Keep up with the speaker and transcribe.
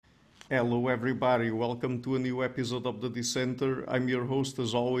Hello, everybody. Welcome to a new episode of the Dissenter. I'm your host,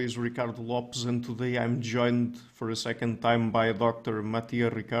 as always, Ricardo Lopes, and today I'm joined for a second time by Dr. Mattia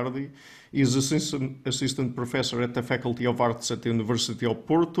Riccardi. He's assistant professor at the Faculty of Arts at the University of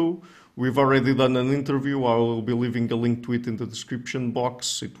Porto. We've already done an interview. I will be leaving a link to it in the description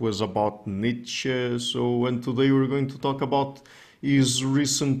box. It was about Nietzsche. And today we're going to talk about his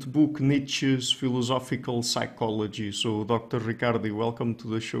recent book, Nietzsche's Philosophical Psychology. So, Dr. Riccardi, welcome to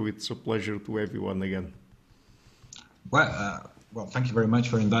the show. It's a pleasure to have you on again. Well, thank you very much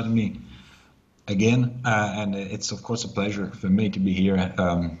for inviting me again. And it's, of course, a pleasure for me to be here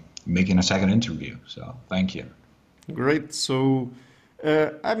making a second interview. So, thank you. Great. So,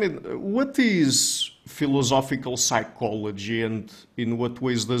 what is philosophical psychology and in what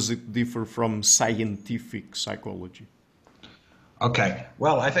ways does it differ from scientific psychology? Okay.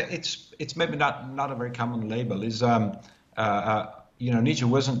 Well, I think it's maybe not a very common label. Nietzsche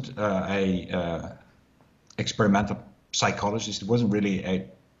wasn't a experimental psychologist. He wasn't really a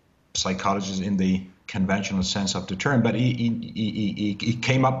psychologist in the conventional sense of the term, but he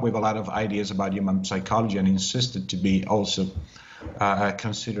came up with a lot of ideas about human psychology and insisted to be also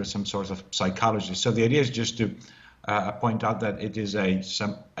considered some sort of psychologist. So the idea is just to point out that it is a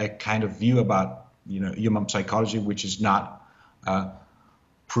kind of view about human psychology which is not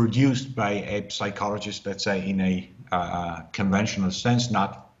produced by a psychologist, let's say, in a conventional sense,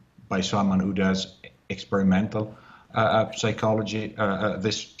 not by someone who does experimental psychology.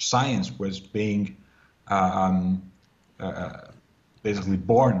 This science was being basically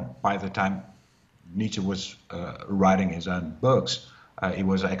born by the time Nietzsche was writing his own books. He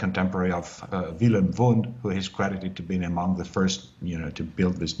was a contemporary of Wilhelm Wundt, who is credited to being among the first, to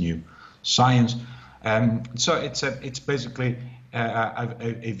build this new science. So it's basically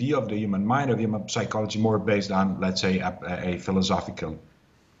a view of the human mind, of human psychology, more based on, let's say, a philosophical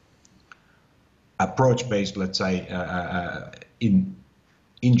approach, based, let's say, in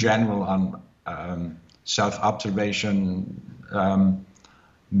general on self-observation,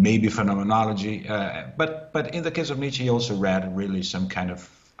 maybe phenomenology. But in the case of Nietzsche, he also read really some kind of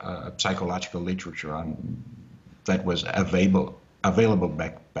psychological literature that was available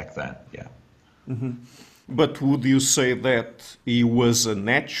back then. Yeah. Mm-hmm. But would you say that he was a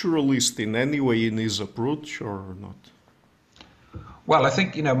naturalist in any way in his approach or not? Well, I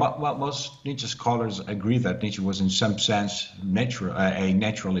think most Nietzsche scholars agree that Nietzsche was in some sense a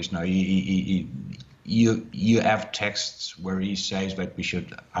naturalist. Now, you have texts where he says that we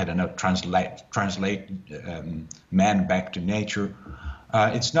should, translate man back to nature.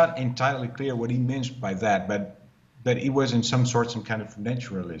 It's not entirely clear what he means by that, but he was in some kind of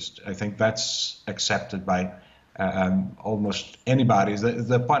naturalist. I think that's accepted by almost anybody.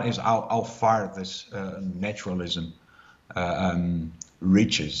 The point is how far this naturalism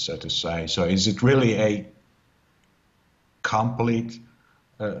reaches, so to say. So is it really a complete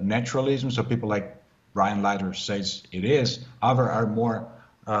naturalism? So people like Brian Leiter says it is. Other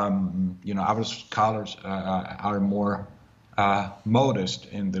scholars are more modest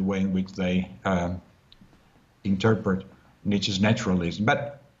in the way in which they interpret Nietzsche's naturalism,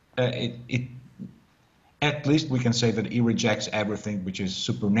 but at least we can say that he rejects everything which is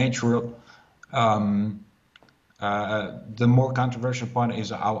supernatural. The more controversial point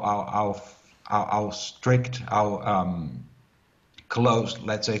is how strict, how close,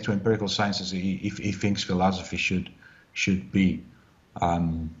 let's say, to empirical sciences he thinks philosophy should be.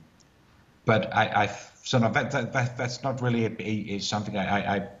 But that's not really something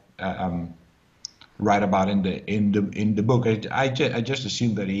I write about in the book. I just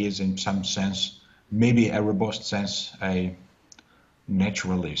assume that he is in some sense, maybe a robust sense, a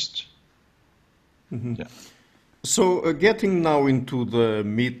naturalist. Mm-hmm. Yeah. So getting now into the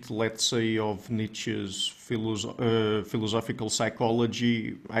meat, let's say, of Nietzsche's philosophical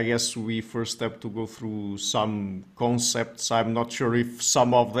psychology, I guess we first have to go through some concepts. I'm not sure if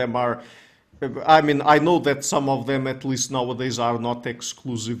some of them are, I know that some of them, at least nowadays, are not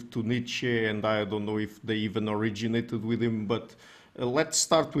exclusive to Nietzsche, and I don't know if they even originated with him, but let's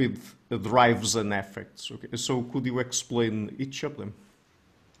start with drives and affects. Okay, so could you explain each of them?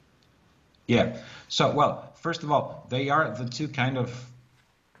 Yeah. So, well, first of all, they are the two kind of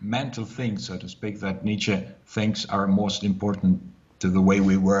mental things, so to speak, that Nietzsche thinks are most important to the way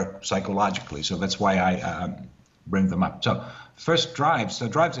we work psychologically. So that's why I bring them up. So first, drives. So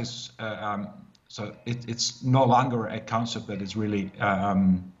drives is it's no longer a concept that is really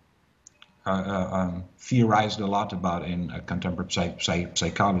theorized a lot about in contemporary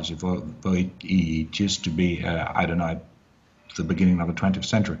psychology. Though it used to be, I don't know, the beginning of the 20th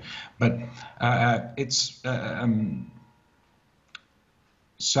century. But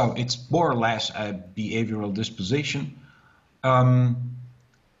So it's more or less a behavioral disposition, um,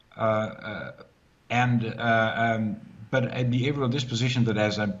 and but a behavioral disposition that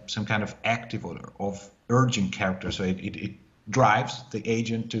has some kind of active or of urgent character. So it drives the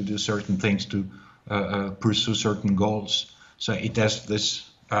agent to do certain things, to pursue certain goals. So it has this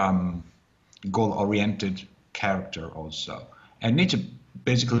goal-oriented character also. And Nietzsche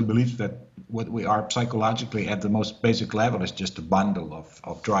basically believes that what we are psychologically at the most basic level is just a bundle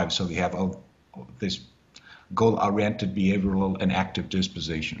of drives. So we have all this goal-oriented behavioral and active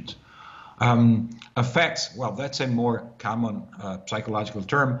dispositions. Affects, well, that's a more common psychological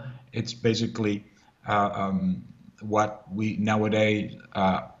term. It's basically what we nowadays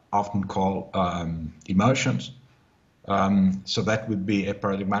often call emotions. So that would be a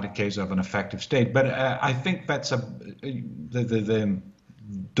paradigmatic case of an affective state. But I think that's the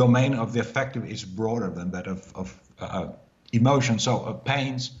domain of the affective is broader than that of emotion. So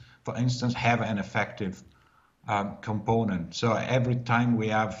pains, for instance, have an affective component. So every time we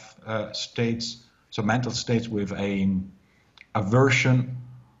have states, so mental states with an aversion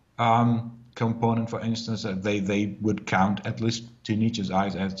component, for instance, they would count, at least to Nietzsche's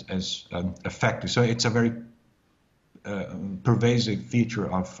eyes, as affective. So it's a very pervasive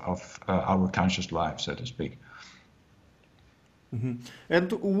feature of our conscious life, so to speak. Mm-hmm.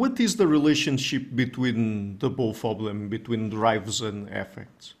 And what is the relationship between the both of them, between drives and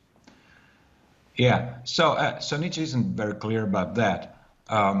affects? Yeah, so Nietzsche isn't very clear about that.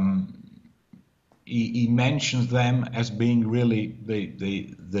 He mentions them as being really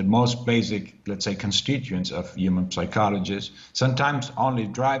the most basic, let's say, constituents of human psychology. Sometimes only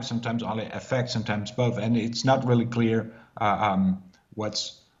drive, sometimes only affect, sometimes both, and it's not really clear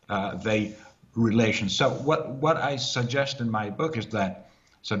what's the relation. So what I suggest in my book is that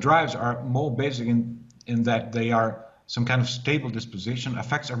drives are more basic in that they are some kind of stable disposition.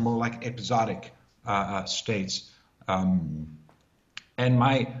 Affects are more like episodic states. And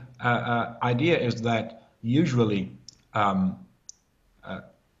my idea is that usually a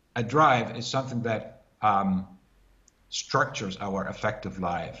drive is something that structures our affective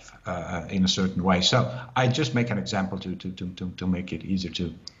life in a certain way. So I just make an example to make it easier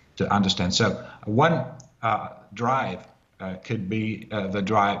to understand. So one drive could be the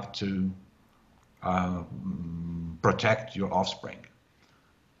drive to protect your offspring.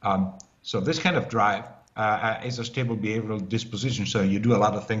 So this kind of drive is a stable behavioral disposition. So you do a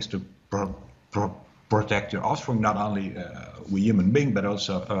lot of things to protect your offspring, not only we human beings, but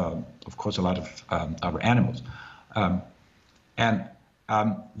also, of course, a lot of other animals. And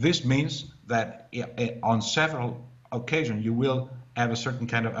this means that on several occasions you will have a certain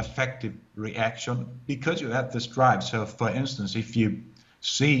kind of affective reaction because you have this drive. So, for instance, if you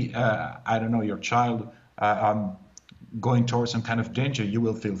see, I don't know, your child going towards some kind of danger, you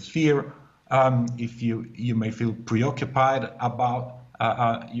will feel fear. If you may feel preoccupied about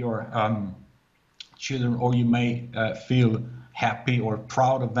your children, or you may feel happy or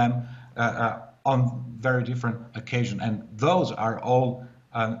proud of them on very different occasions. And those are all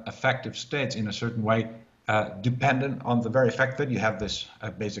affective states in a certain way, dependent on the very fact that you have this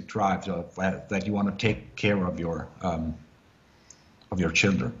basic drive that you want to take care of your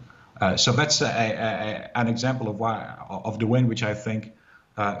children. So that's an example of the way in which I think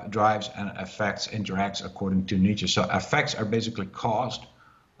drives and affects interacts according to Nietzsche. So affects are basically caused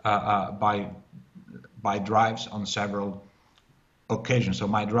by drives on several occasions. So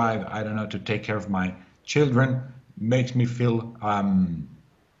my drive, I don't know, to take care of my children makes me feel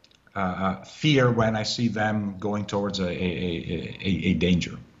fear when I see them going towards a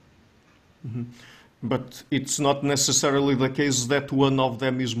danger. Mm-hmm. But it's not necessarily the case that one of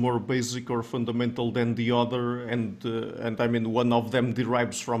them is more basic or fundamental than the other, and I mean one of them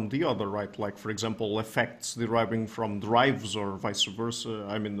derives from the other, right? Like, for example, affects deriving from drives or vice versa.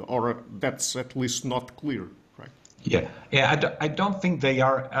 I mean, or that's at least not clear, right? Yeah. I don't think they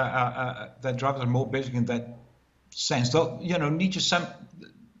are that drives are more basic in that sense. Though, you know, Nietzsche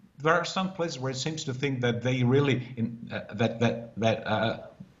there are some places where it seems to think that they really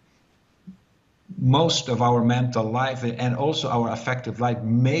most of our mental life and also our affective life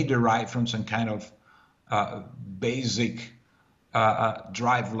may derive from some kind of basic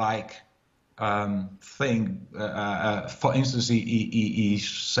drive-like thing. For instance, he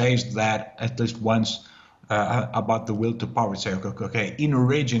says that at least once about the will to power. Say, okay, in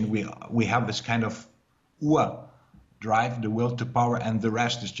origin we have this kind of drive, the will to power, and the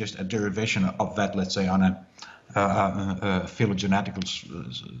rest is just a derivation of that, let's say, on a phylogenetical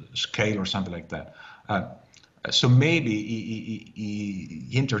scale or something like that. So maybe he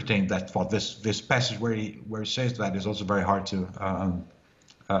entertained that for this passage where he says that is also very hard to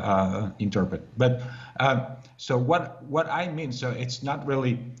interpret. But so what I mean, so it's not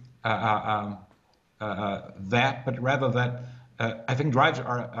really that, but rather that I think drives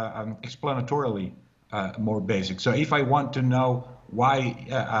are explanatorily more basic. So if I want to know why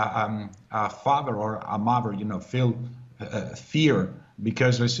a father or a mother, feel fear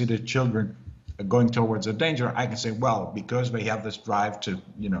because they see the children going towards a danger, I can say, well, because they have this drive to,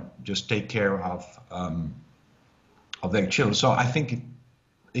 just take care of their children. So I think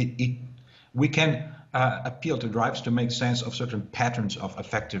we can appeal to drives to make sense of certain patterns of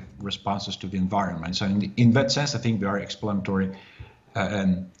affective responses to the environment. So in that sense, I think they are explanatory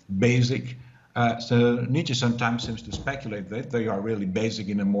and basic. So Nietzsche sometimes seems to speculate that they are really basic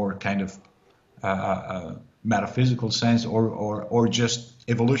in a more kind of metaphysical sense or just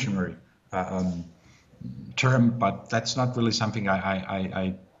evolutionary term, but that's not really something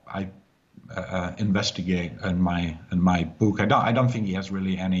I investigate in my book. I don't think he has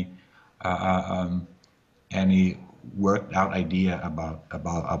really any worked out idea about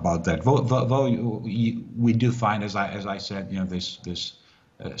that. Though we do find, as I said, this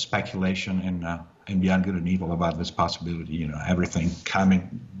speculation in Beyond Good and Evil about this possibility.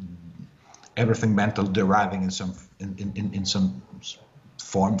 Everything mental deriving in some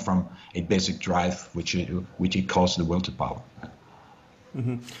form from a basic drive, which he calls the will to power.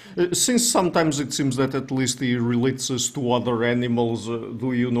 Mm-hmm. Since sometimes it seems that at least he relates us to other animals,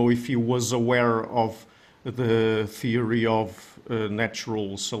 do you know if he was aware of the theory of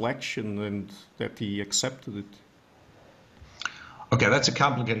natural selection and that he accepted it? Okay, that's a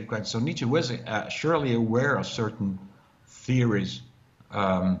complicated question. So Nietzsche was surely aware of certain theories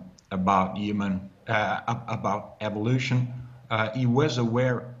about about evolution. He was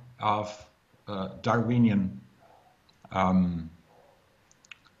aware of Darwinian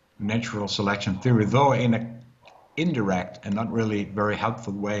natural selection theory, though in an indirect and not really very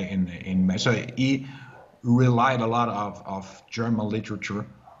helpful way. So he relied a lot of German literature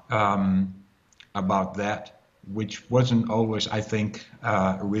about that, which wasn't always, I think,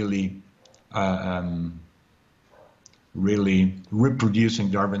 really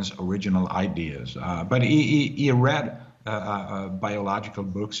reproducing Darwin's original ideas. But he read biological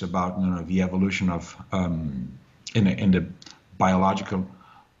books about the evolution of in the biological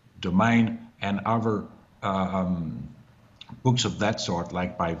domain, and other books of that sort,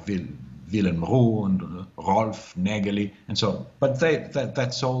 like by Wilhelm Roh and Rolf Nägeli, and so. But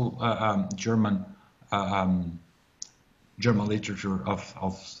that's all German literature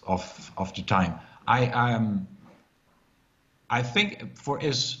of the time. I think for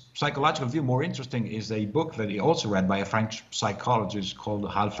his psychological view, more interesting is a book that he also read by a French psychologist called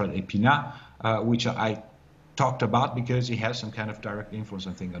Alfred Épinat, which I talked about because he has some kind of direct influence,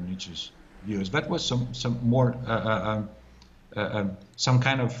 I think, on Nietzsche's views. That was some more some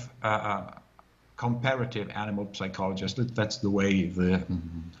kind of comparative animal psychologist. That's the way the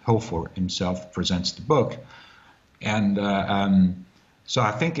Hofer himself presents the book, and so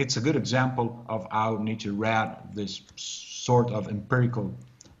I think it's a good example of how Nietzsche read this sort of empirical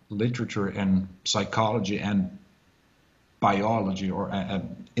literature in psychology and biology, or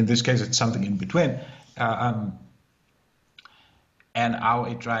in this case, it's something in between. And how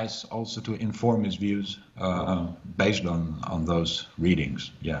it tries also to inform his views based on those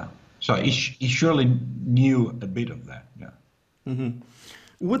readings. Yeah. So he surely knew a bit of that. Yeah. Mm-hmm.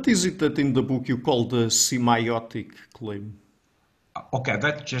 What is it that in the book you call the semiotic claim? Okay,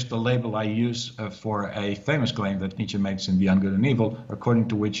 that's just a label I use for a famous claim that Nietzsche makes in Beyond Good and Evil, according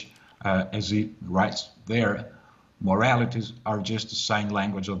to which, as he writes there, moralities are just the sign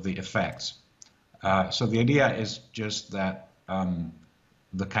language of the effects. So the idea is just that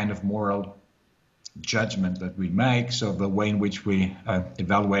the kind of moral judgment that we make, so the way in which we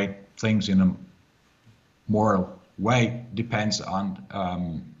evaluate things in a moral way, depends on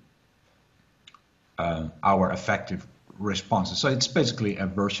our affective responses. So it's basically a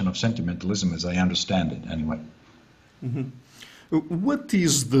version of sentimentalism, as I understand it, anyway. Mm-hmm. What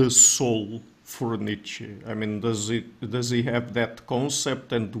is the soul for Nietzsche? I mean, does he have that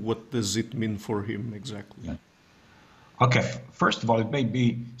concept, and what does it mean for him exactly? Yeah. Okay, first of all, it may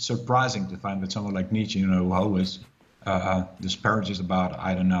be surprising to find that someone like Nietzsche, who always disparages about,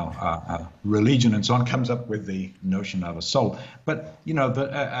 I don't know, religion and so on, comes up with the notion of a soul. But,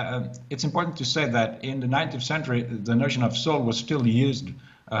 it's important to say that in the 19th century, the notion of soul was still used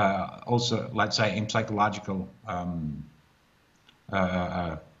also, let's say, in psychological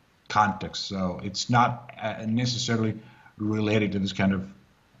context. So it's not necessarily related to this kind of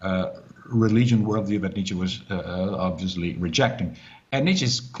religion worldview that Nietzsche was obviously rejecting. And Nietzsche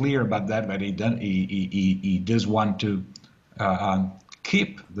is clear about that, but he does want to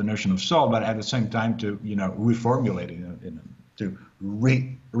keep the notion of soul, but at the same time to reformulate it, to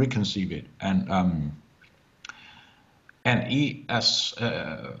reconceive it, and he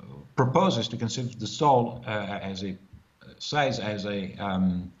proposes to consider the soul as a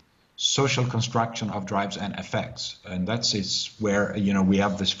social construction of drives and effects, and that's where we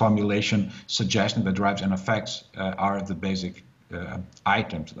have this formulation suggesting that drives and effects are the basic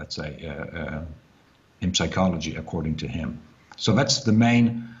items, let's say, in psychology, according to him. So that's the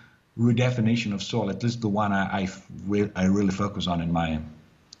main redefinition of soul, at least the one I really focus on in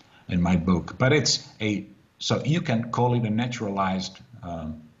my book. But so you can call it a naturalized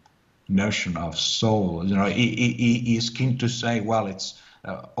notion of soul. He is keen to say, well, it's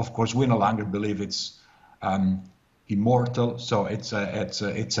of course we no longer believe it's immortal, so it's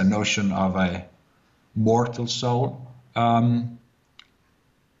a notion of a mortal soul, and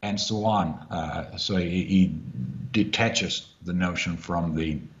so on. So he detaches the notion from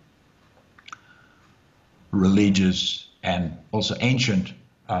the religious and also ancient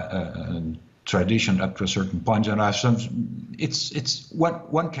tradition up to a certain point. And it's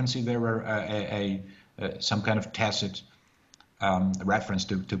what one can see there are some kind of tacit reference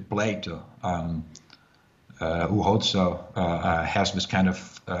to Plato, who also has this kind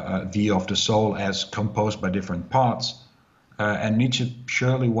of view of the soul as composed by different parts, and Nietzsche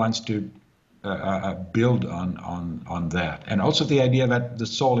surely wants to build on that, and also the idea that the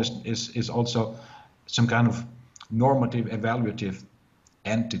soul is also some kind of normative, evaluative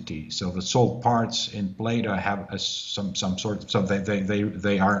entity. So the soul parts in Plato have some sort of, so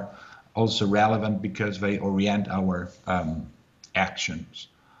they are also relevant because they orient our actions,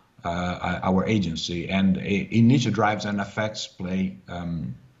 our agency, and in Nietzsche, drives and effects play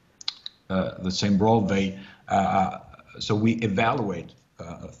the same role. So we evaluate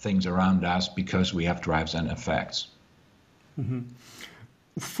things around us because we have drives and effects. Mm-hmm.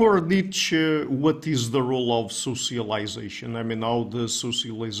 For Nietzsche, what is the role of socialization? I mean, how does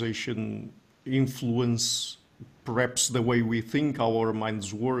socialization influence perhaps the way we think, our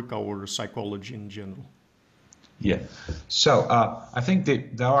minds work, our psychology in general? Yeah. So I think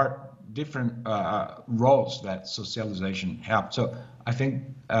that there are different roles that socialization helps. So I think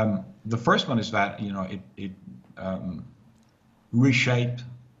the first one is that it reshaped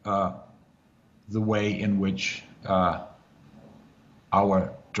the way in which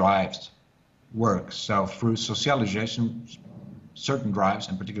our drives work. So through socialization, certain drives,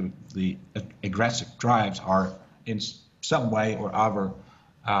 and particularly the aggressive drives, are in some way or other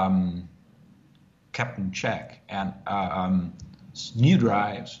kept in check, and new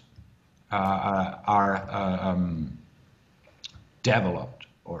drives are developed,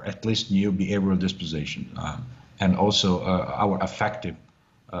 or at least new behavioral disposition, and also our affective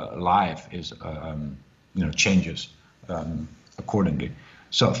life is changes accordingly.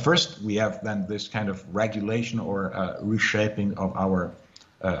 So first we have then this kind of regulation or reshaping of our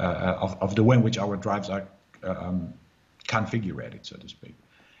of the way in which our drives are configured, so to speak.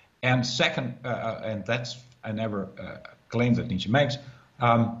 And second, and that's I never claim that Nietzsche makes,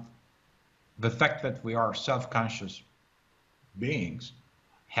 the fact that we are self-conscious beings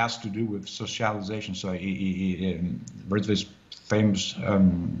has to do with socialization. So there's this famous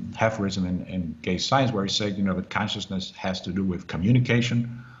aphorism in gay science where he said, that consciousness has to do with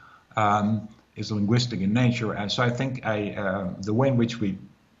communication, is linguistic in nature. And so I think the way in which we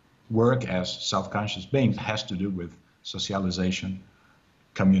work as self-conscious beings has to do with socialization,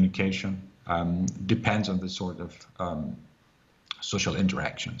 communication, depends on the sort of social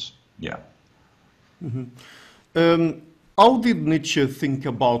interactions. Yeah. Mm-hmm. How did Nietzsche think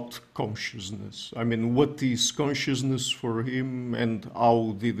about consciousness? I mean, what is consciousness for him, and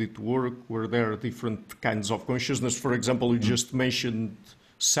how did it work? Were there different kinds of consciousness? For example, you just mentioned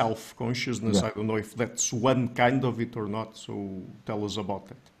self-consciousness. Yeah. I don't know if that's one kind of it or not, so tell us about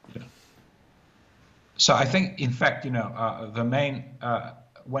that. Yeah. So I think, in fact, the main,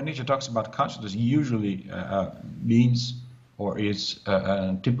 when Nietzsche talks about consciousness, he usually means or is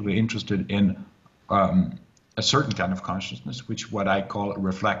typically interested in a certain kind of consciousness, what I call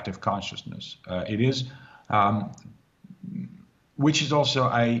reflective consciousness. It is, which is also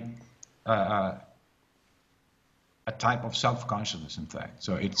a type of self-consciousness, in fact.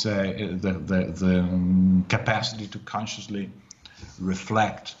 So it's the capacity to consciously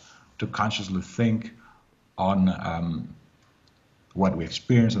reflect, to consciously think on what we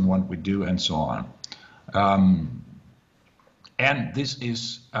experience and what we do, and so on. And this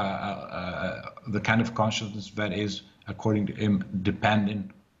is the kind of consciousness that is, according to him,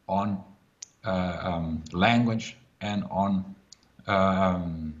 dependent on language and on,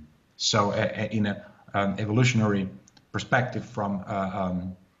 in an evolutionary perspective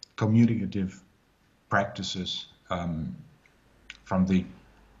from communicative practices, from the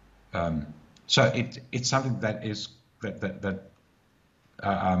so it's something that is that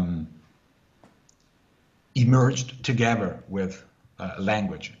emerged together with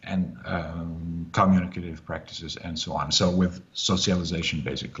language and communicative practices and so on. So with socialization,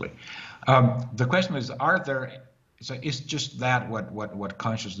 basically. The question is: is just that what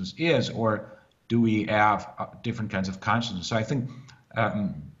consciousness is, or do we have different kinds of consciousness? So I think,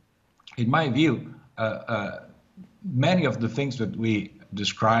 in my view, many of the things that we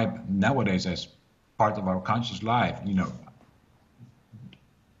describe nowadays as part of our conscious life,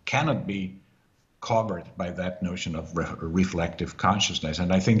 cannot be covered by that notion of reflective consciousness.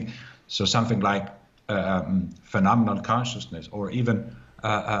 And I think so something like phenomenal consciousness, or even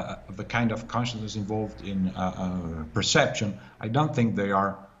the kind of consciousness involved in perception, I don't think they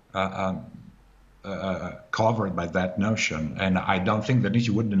are covered by that notion. And I don't think that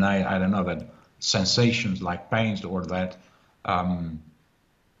Nietzsche would deny, I don't know, that sensations like pains or that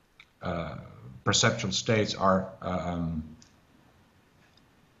perceptual states are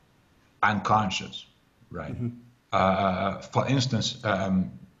unconscious, right? Mm-hmm. For instance,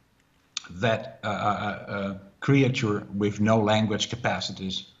 that creature with no language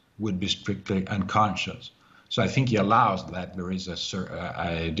capacities would be strictly unconscious. So I think he allows that there is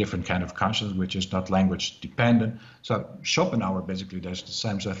a different kind of consciousness which is not language dependent. So Schopenhauer basically does the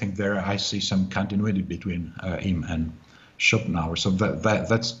same. So I think there I see some continuity between him and Schopenhauer. So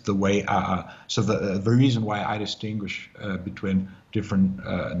that's the way. So the reason why I distinguish between different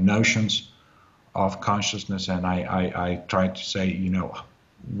notions of consciousness, and I try to say,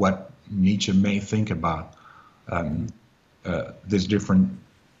 what Nietzsche may think about these different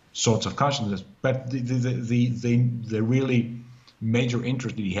sorts of consciousness. But the really major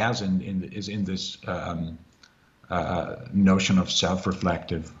interest that he has is in this notion of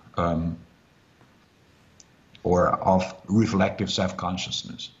self-reflective or of reflective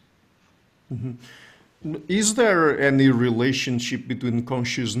self-consciousness. Mm-hmm. Is there any relationship between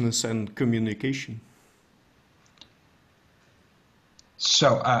consciousness and communication?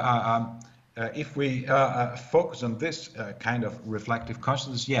 So if we focus on this kind of reflective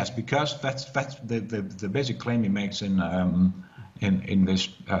consciousness, yes, because that's the basic claim he makes in this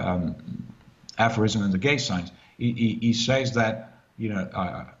aphorism in the gay science. He says that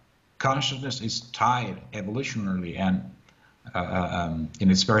consciousness is tied evolutionarily and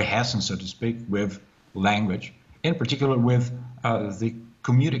in its very essence, so to speak, with language, in particular with the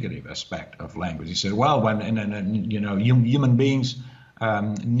communicative aspect of language. He said, well, when human beings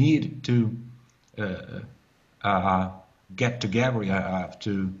need to get together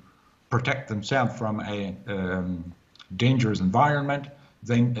to protect themselves from a dangerous environment,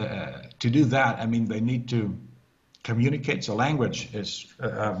 then to do that, I mean, they need to communicate. So language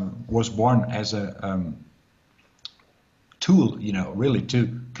was born as a tool, really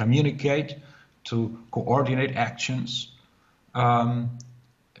to communicate, to coordinate actions in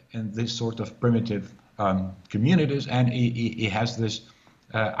this sort of primitive communities. And he has this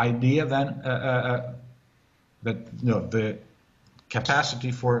idea then that the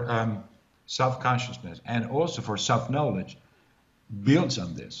capacity for self-consciousness and also for self-knowledge builds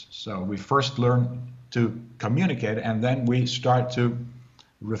on this. So we first learn to communicate, and then we start to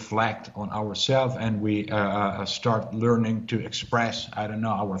reflect on ourselves, and we start learning to express,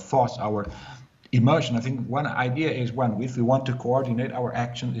 our thoughts, our emotion. I think one idea is if we want to coordinate our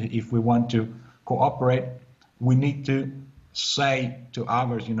actions, if we want to cooperate, we need to say to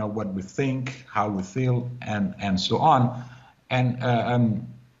others, what we think, how we feel, and so on. And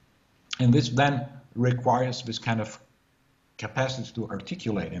this then requires this kind of capacity to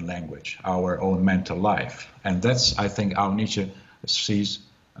articulate in language our own mental life. And that's, I think, how Nietzsche sees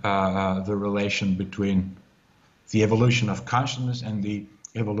the relation between the evolution of consciousness and the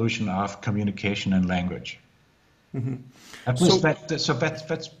evolution of communication and language. Mm-hmm. At least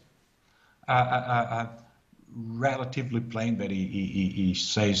that's relatively plain that he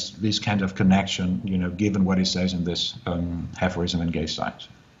says this kind of connection, given what he says in this aphorism in gay science.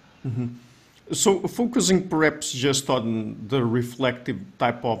 Mm-hmm. So focusing perhaps just on the reflective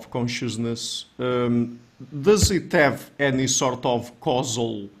type of consciousness, does it have any sort of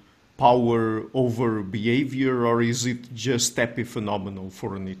causal power over behavior, or is it just epiphenomenal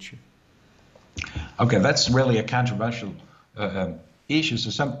for Nietzsche? Okay, that's really a controversial issue. So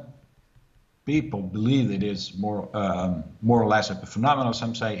some people believe it is more or less epiphenomenal.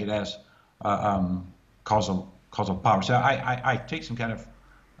 Some say it has causal power. So I take some kind of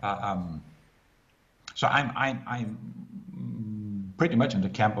so I'm pretty much in the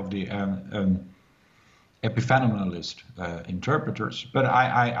camp of the epiphenomenalist interpreters, but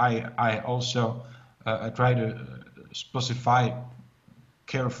I also try to specify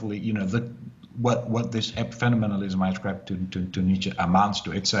carefully, what this epiphenomenalism I ascribe to Nietzsche amounts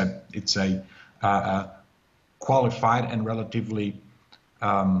to. It's a qualified and relatively,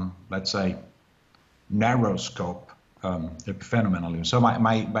 let's say, narrow scope epiphenomenalism. So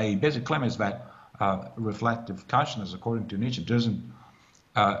my basic claim is that reflective consciousness, according to Nietzsche, doesn't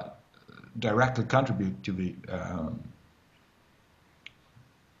directly contribute to the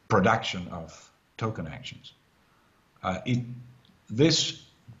production of token actions. This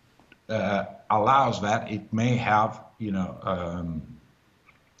allows that it may have,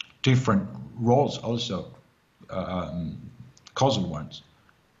 different roles also, causal ones,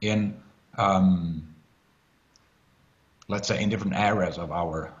 in let's say in different areas of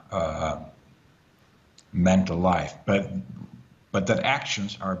our mental life, but that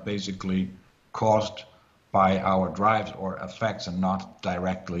actions are basically caused by our drives or effects and not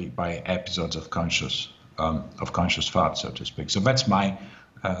directly by episodes of conscious thought, so to speak. So that's my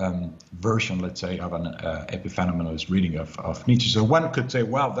version, let's say, of an epiphenomenalist reading of Nietzsche. So one could say,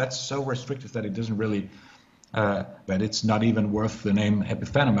 well, that's so restrictive that it doesn't really, that it's not even worth the name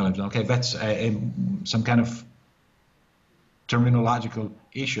epiphenomenalism. Okay, that's some kind of terminological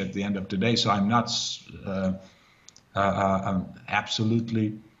issue at the end of the day. So I'm not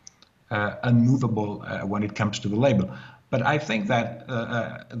absolutely unmovable when it comes to the label. But I think that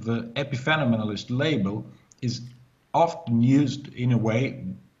the epiphenomenalist label is often used in a way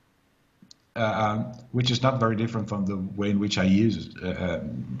which is not very different from the way in which I use it.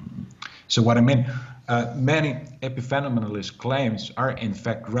 So what I mean, many epiphenomenalist claims are in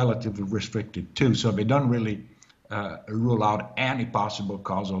fact relatively restricted too. So they don't really rule out any possible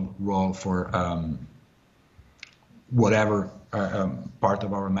causal role for whatever part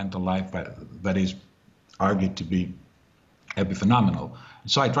of our mental life that is argued to be epiphenomenal.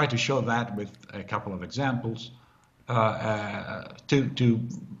 So I try to show that with a couple of examples to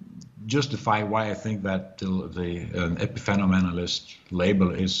justify why I think that the epiphenomenalist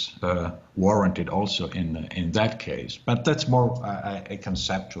label is warranted also in that case. But that's more a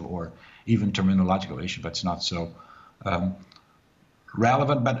conceptual or even terminological issue that's not so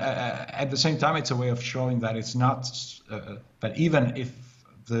relevant. But at the same time, it's a way of showing that it's not that even if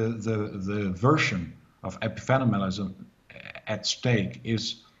the version of epiphenomenalism at stake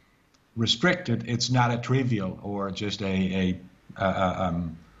is restricted, it's not a trivial or just a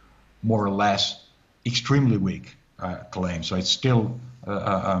more or less extremely weak claim. So it's still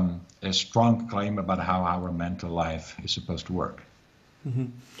a strong claim about how our mental life is supposed to work. Mm-hmm.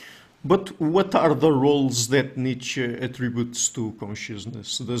 But what are the roles that Nietzsche attributes to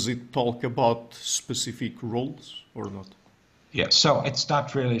consciousness? Does it talk about specific roles or not? Yeah, so it's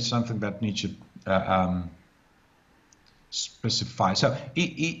not really something that Nietzsche specifies. So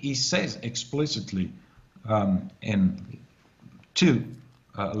he says explicitly in two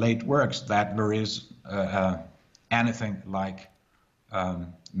late works that there is anything like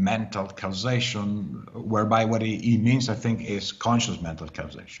mental causation, whereby what he means, I think, is conscious mental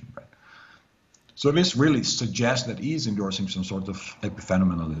causation. Right? So this really suggests that he's endorsing some sort of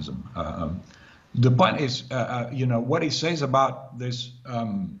epiphenomenalism. The point is, what he says about this,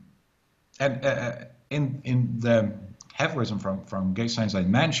 and in the aphorism from Gay Science I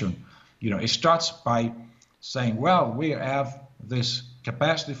mentioned, it starts by saying, well, we have this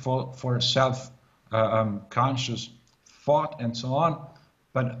capacity for self-conscious thought and so on,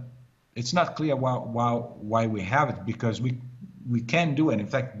 but it's not clear why we have it, because we can do it. In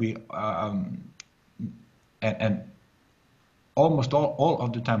fact, we and almost all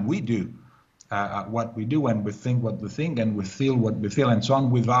of the time we do what we do, and we think what we think, and we feel what we feel, and so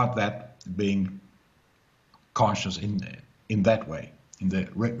on, without that being conscious in that way, in the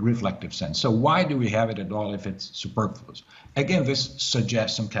reflective sense. So why do we have it at all if it's superfluous? Again, this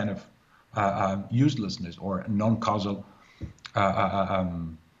suggests some kind of uselessness or non-causal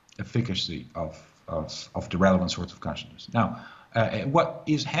efficacy of the relevant sorts of consciousness. Now, what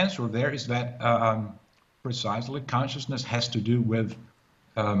is answered there is that precisely consciousness has to do with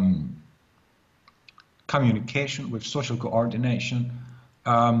communication, with social coordination.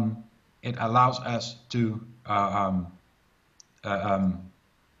 It allows us to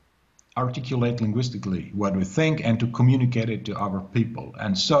articulate linguistically what we think and to communicate it to other people.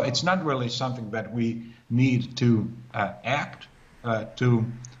 And so it's not really something that we need to act to,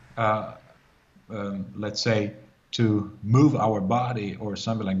 let's say, to move our body or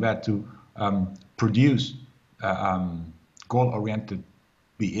something like that to produce goal-oriented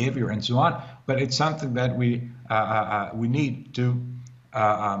behavior and so on. But it's something that we need to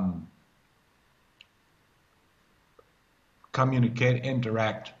communicate,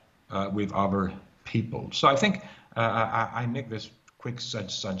 interact with other people. So I think I make this quick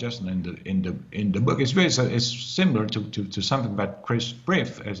suggestion in the book. It's similar to something that Chris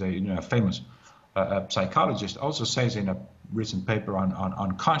Briff, as a famous psychologist, also says in a recent paper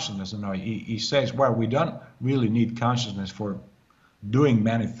on consciousness. He says, well, we don't really need consciousness for doing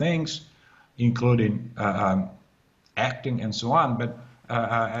many things, including acting and so on, but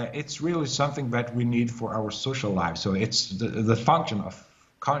it's really something that we need for our social life. So it's the function of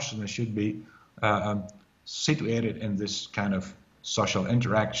consciousness should be situated in this kind of social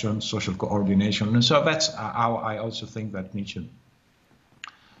interaction, social coordination. And so that's how I also think that Nietzsche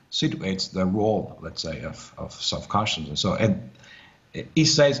situates the role, let's say, of self-consciousness. So he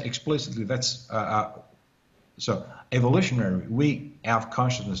says explicitly that's so evolutionary. We have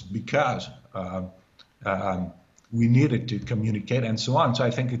consciousness because we needed to communicate and so on. So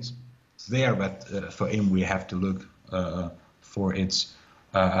I think it's there that for him we have to look for its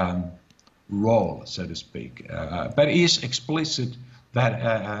role, so to speak. But he is explicit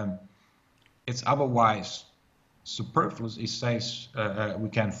that it's otherwise superfluous. He says we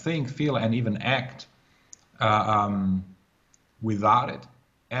can think, feel, and even act without it.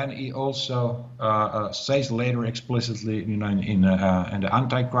 And he also says later explicitly, in the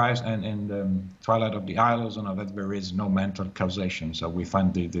Antichrist and in the Twilight of the Idols, that there is no mental causation. So we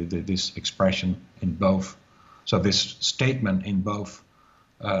find this expression in both. So this statement in both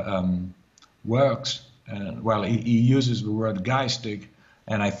works. Well, he uses the word geistig,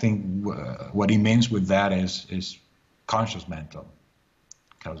 and I think what he means with that is conscious mental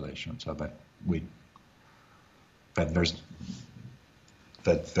causation. So that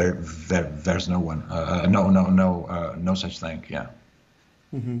there's no one, no such thing. Yeah.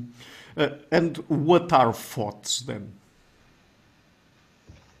 Mm-hmm. And what are thoughts then?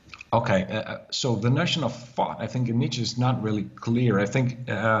 Okay, so the notion of thought, I think in Nietzsche is not really clear. I think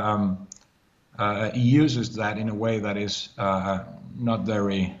he uses that in a way that is not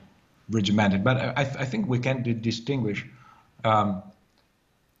very regimented. But I think we can distinguish on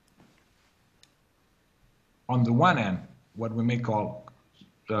the one hand what we may call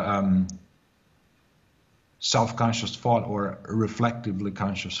self-conscious thought or reflectively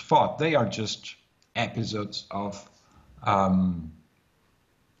conscious thought. They are just episodes of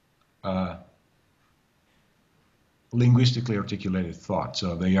linguistically articulated thought.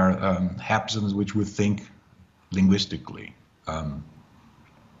 So they are episodes which we think linguistically. And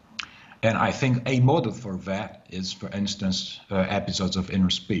I think a model for that is, for instance, episodes of inner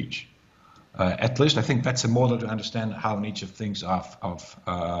speech. At least I think that's a model to understand how Nietzsche thinks of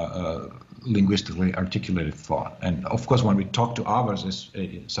linguistically articulated thought. And of course, when we talk to others,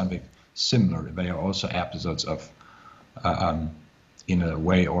 it's something similar. They are also episodes of, in a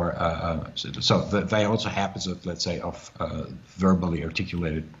way, or so they are also episodes, let's say, of verbally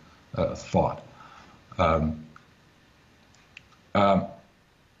articulated thought.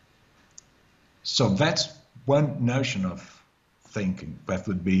 So that's one notion of thinking, that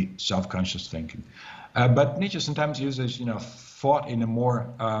would be self-conscious thinking. But Nietzsche sometimes uses, thought in a more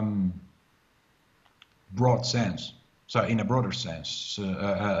broad sense. So in a broader sense,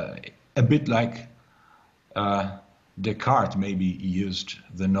 a bit like Descartes maybe used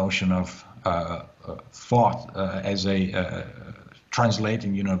the notion of thought as a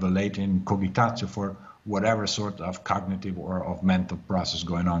translating, the Latin cogitatio for whatever sort of cognitive or of mental process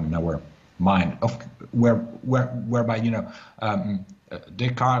going on in our mind, whereby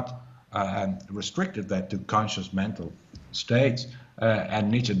Descartes restricted that to conscious mental states, and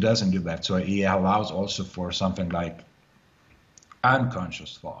Nietzsche doesn't do that. So he allows also for something like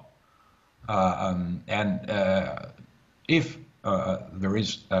unconscious thought, if there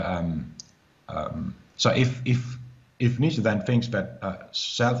is so if Nietzsche then thinks that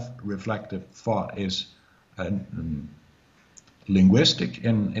self-reflective thought is linguistic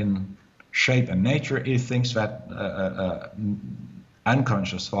in shape and nature, he thinks that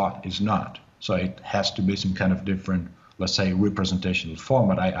unconscious thought is not. So it has to be some kind of different, let's say, representational form.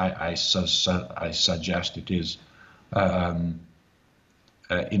 But I suggest it is, in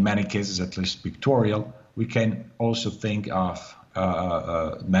many cases, at least pictorial. We can also think of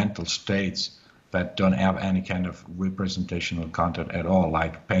mental states that don't have any kind of representational content at all,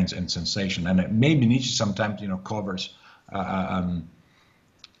 like pains and sensation. And maybe Nietzsche sometimes, covers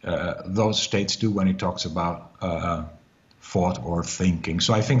those states too when he talks about thought or thinking.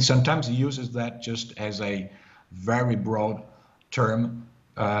 So I think sometimes he uses that just as a very broad term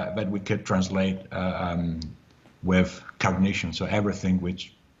that we could translate with cognition. So everything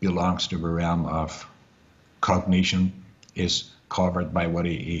which belongs to the realm of cognition is covered by what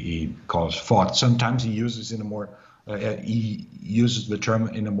he calls thought. Sometimes he uses in a more he uses the term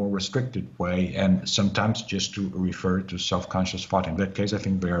in a more restricted way, and sometimes just to refer to self-conscious thought. In that case, I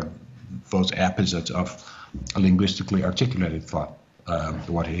think they are those episodes of a linguistically articulated thought,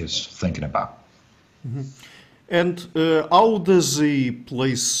 what he is thinking about. Mm-hmm. And how does he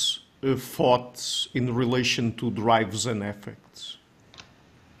place thoughts in relation to drives and affects?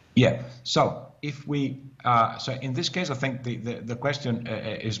 Yeah. So if we, so in this case, I think the question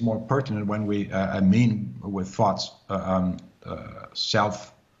is more pertinent when we mean with thoughts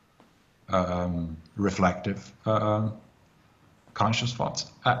self reflective conscious thoughts.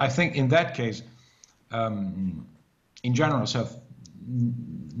 I think in that case, in general, so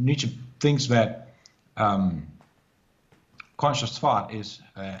Nietzsche thinks that conscious thought is,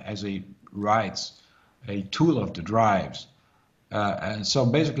 as he writes, a tool of the drives. And so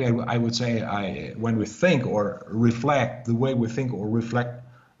basically, I would say when we think or reflect, the way we think or reflect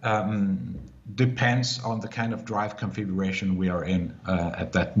depends on the kind of drive configuration we are in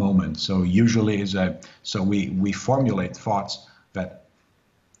at that moment. So usually so we formulate thoughts that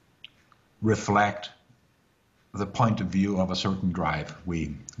reflect the point of view of a certain drive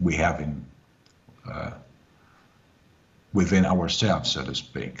we have in within ourselves, so to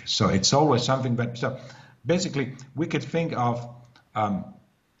speak. So it's always something. But so basically, we could think of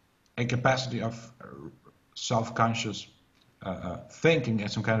a capacity of self-conscious thinking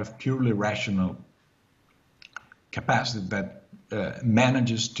as some kind of purely rational capacity that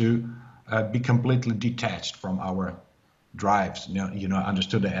manages to be completely detached from our drives,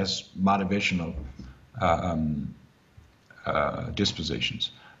 understood as motivational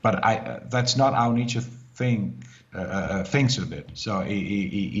dispositions. But that's not how Nietzsche thinks of it. So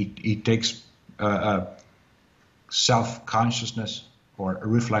he takes self-consciousness or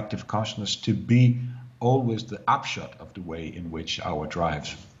reflective consciousness to be always the upshot of the way in which our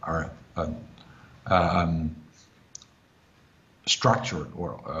drives are structured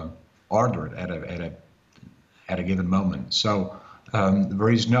or ordered at a given moment. So there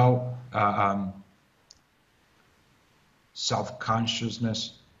is no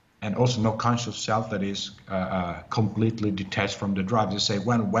self-consciousness and also no conscious self that is completely detached from the drive. You say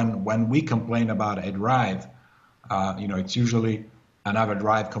when we complain about a drive, it's usually another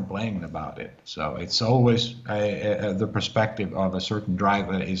drive complaining about it. So it's always the perspective of a certain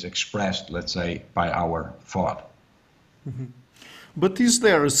drive that is expressed, let's say, by our thought. Mm-hmm. But is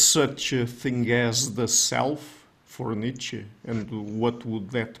there such a thing as the self for Nietzsche? And what would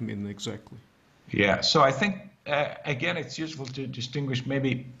that mean exactly? Yeah, so I think, again, it's useful to distinguish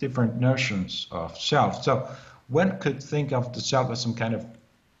maybe different notions of self. So one could think of the self as some kind of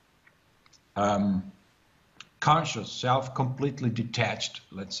conscious self, completely detached,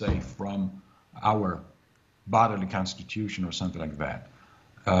 let's say, from our bodily constitution or something like that.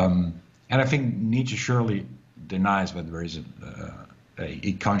 And I think Nietzsche surely denies that there is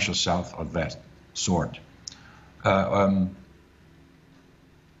a conscious self of that sort.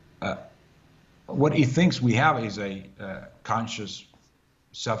 What he thinks we have is a conscious,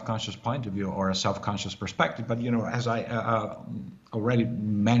 self-conscious point of view or a self-conscious perspective. But, as I already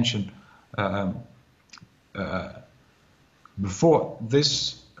mentioned before,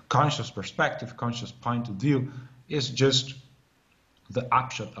 this conscious perspective, conscious point of view is just the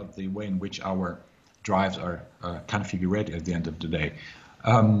upshot of the way in which our drives are configured at the end of the day.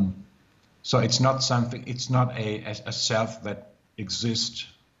 So it's not something, it's not a self that exists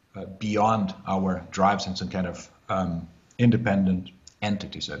beyond our drives in some kind of independent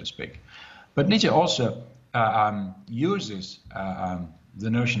entity, so to speak. But Nietzsche also uses the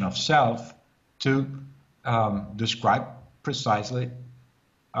notion of self to describe precisely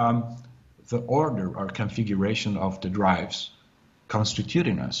the order or configuration of the drives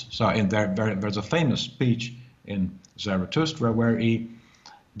constituting us. So there's a famous speech in Zarathustra where he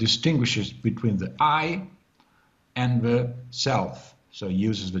distinguishes between the I and the self. So he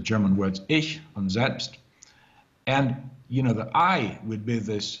uses the German words Ich und Selbst. And, the I would be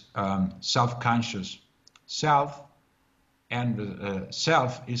this self-conscious self, and the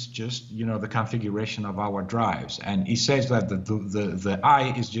self is just, the configuration of our drives. And he says that the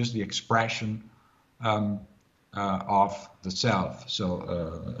I is just the expression of the self,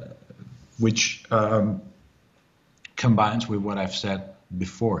 so which combines with what I've said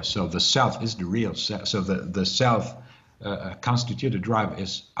before. So the self is the real self. So the self constituted drive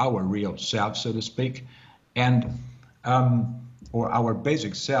is our real self, so to speak, and or our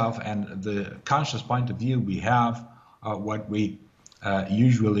basic self, and the conscious point of view we have, what we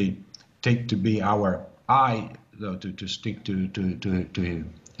usually take to be our I, though, to stick to the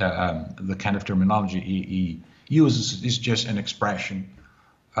kind of terminology he uses, is just an expression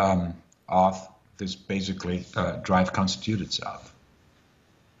of this basically drive constitute itself.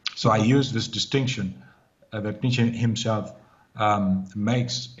 So I use this distinction that Nietzsche himself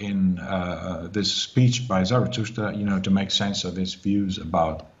makes in this speech by Zarathustra, to make sense of his views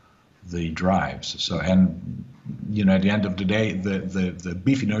about the drives. So, and at the end of the day, the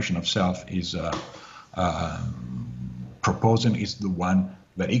beefy notion of self is proposing is the one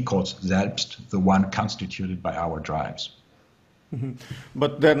that he calls Selbst, the one constituted by our drives. Mm-hmm.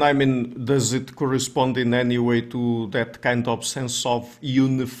 But then, I mean, does it correspond in any way to that kind of sense of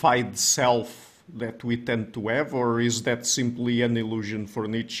unified self that we tend to have, or is that simply an illusion for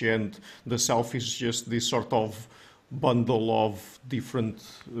Nietzsche and the self is just this sort of bundle of different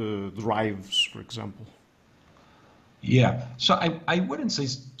drives, for example? Yeah, so I wouldn't say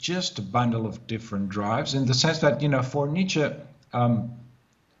it's just a bundle of different drives in the sense that, for Nietzsche,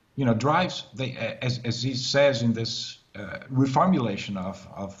 drives, they, as he says in this reformulation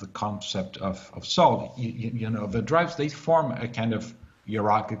of the concept of soul, the drives, they form a kind of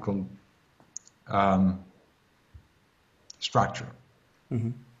hierarchical structure.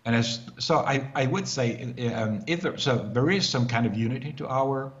 Mm-hmm. And so I would say there is some kind of unity to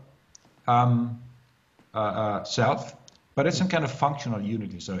our self, but it's some kind of functional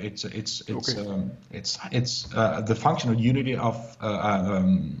unity. So it's the functional unity of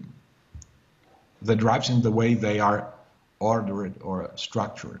the drives in the way they are ordered or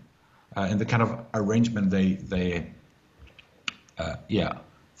structured, in the kind of arrangement they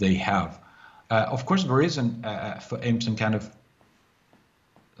have. Of course, there is some kind of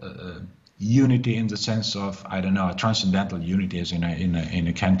unity in the sense of, I don't know, a transcendental unity as in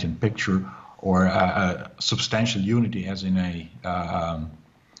a Kantian picture, or a substantial unity as in a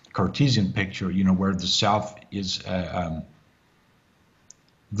Cartesian picture, where the self is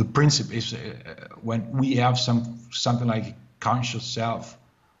the principle is when we have something like conscious self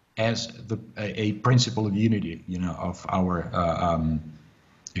as a principle of unity, of our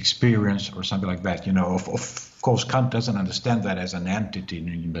experience or something like that. Of course, Kant doesn't understand that as an entity,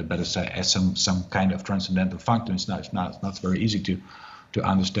 but as some kind of transcendental function. It's not very easy to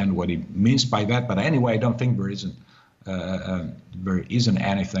understand what he means by that. But anyway, I don't think there isn't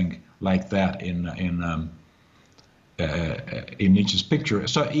anything like that in Nietzsche's picture.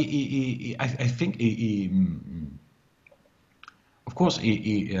 So I think of course,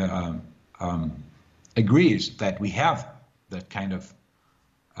 he agrees that we have that kind of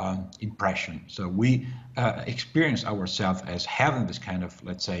impression. So we experience ourselves as having this kind of,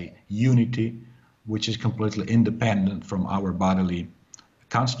 let's say, unity, which is completely independent from our bodily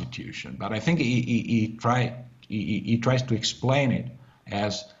constitution. But I think he tries to explain it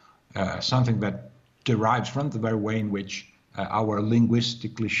as something that derives from the very way in which our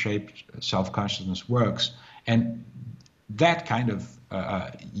linguistically shaped self-consciousness works. And that kind of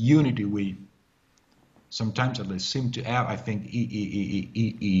unity we sometimes at least seem to have, I think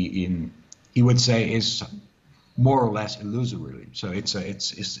he would say is more or less illusory. So it's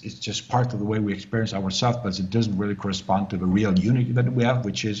just part of the way we experience ourselves, but it doesn't really correspond to the real unity that we have,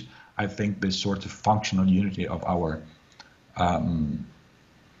 which is, I think, this sort of functional unity of our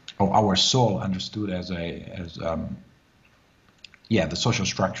soul, understood as the social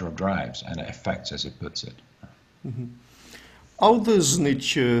structure of drives and effects, as he puts it. Mm-hmm. How does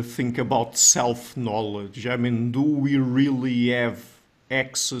Nietzsche think about self-knowledge? I mean, do we really have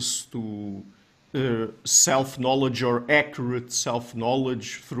access to self-knowledge or accurate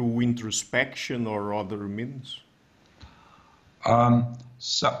self-knowledge through introspection or other means? So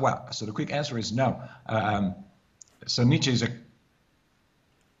the quick answer is no. So Nietzsche is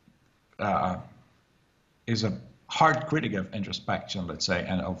a hard critic of introspection, let's say,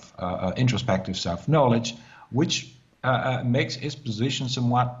 and of introspective self-knowledge, which makes his position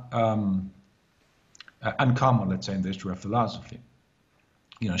somewhat uncommon, let's say, in the history of philosophy.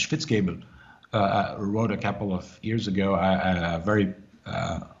 Schwitzgebel wrote a couple of years ago a very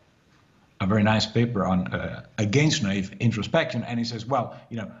nice paper on against naive introspection, and he says,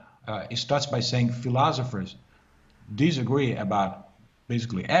 he starts by saying philosophers disagree about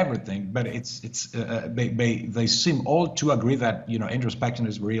basically everything, but they seem all to agree that introspection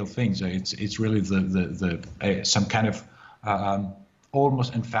is a real thing. So it's really some kind of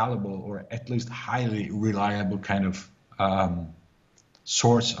almost infallible, or at least highly reliable kind of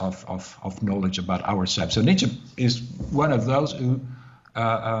source of knowledge about ourselves. So Nietzsche is one of those who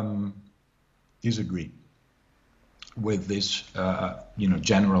disagree with this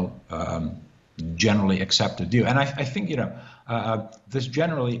generally accepted view. And I think this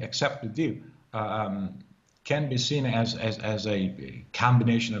generally accepted view can be seen as a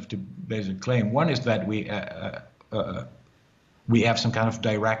combination of two basic claims. One is that we have some kind of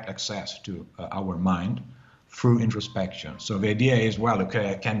direct access to our mind through introspection. So the idea is, well,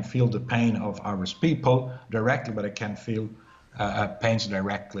 okay, I can feel the pain of others people directly, but I can feel pains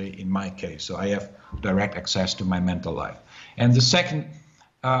directly in my case. So I have direct access to my mental life. And the second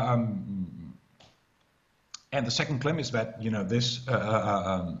claim is that, you know, this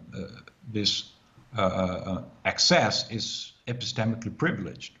access is epistemically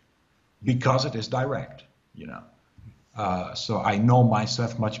privileged because it is direct, you know. So I know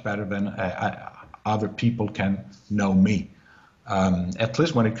myself much better than other people can know me, at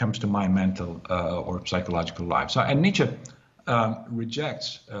least when it comes to my mental or psychological life. So, and Nietzsche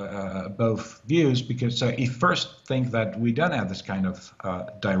rejects both views because he first thinks that we don't have this kind of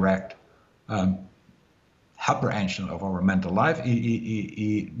direct apprehension of our mental life.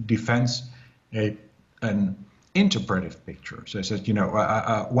 He defends an interpretive picture. So he says, you know,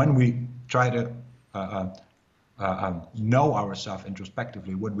 when we try to know ourselves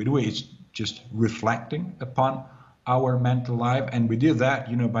introspectively, what we do is just reflecting upon our mental life, and we do that,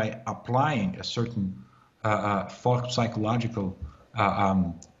 you know, by applying a certain psychological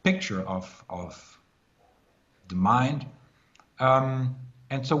picture of the mind, and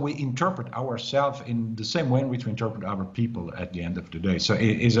so we interpret ourselves in the same way in which we interpret other people at the end of the day. So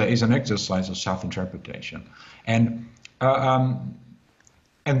it is an exercise of self-interpretation, and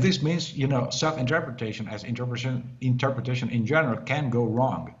this means, you know, self-interpretation as interpretation in general can go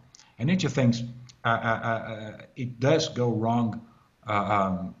wrong. And Nietzsche thinks it does go wrong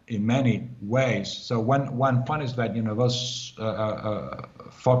in many ways. So one point is that, you know, those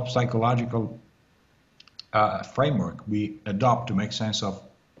psychological framework we adopt to make sense of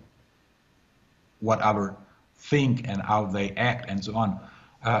what others think and how they act and so on,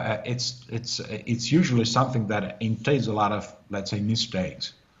 it's usually something that entails a lot of, let's say,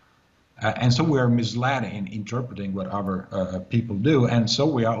 mistakes. And so we are misled in interpreting what other people do, and so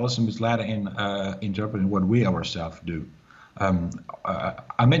we are also misled in interpreting what we ourselves do.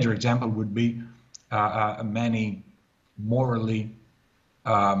 A major example would be many morally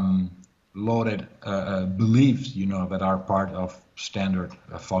loaded beliefs, you know, that are part of standard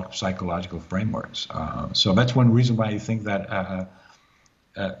psychological frameworks. So that's one reason why I think that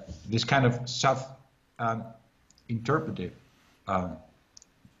this kind of self-interpretive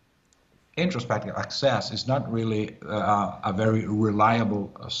introspective access is not really a very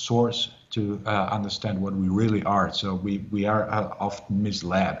reliable source to understand what we really are. So we are often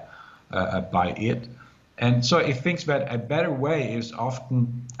misled by it. And so it thinks that a better way is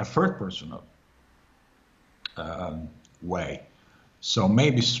often a third personal way. So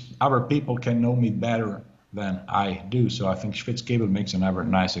maybe other people can know me better than I do. So I think Schwitzgebel makes another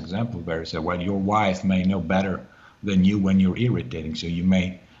nice example where he said, well, your wife may know better than you when you're irritating. So you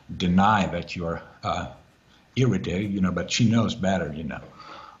may deny that you're irritated, you know, but she knows better, you know,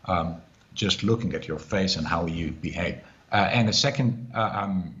 just looking at your face and how you behave. And a second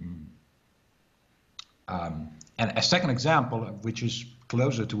example, which is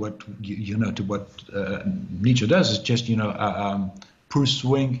closer to what Nietzsche does, is just, you know,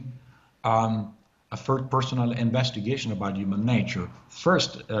 pursuing a third personal investigation about human nature.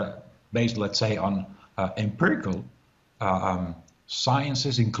 First, based, let's say, on empirical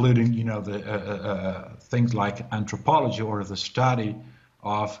sciences, including, you know, the things like anthropology or the study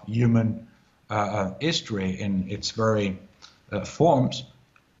of human history in its very forms,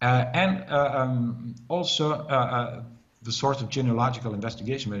 and also the sort of genealogical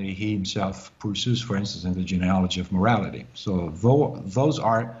investigation that he himself pursues, for instance, in the genealogy of morality. So those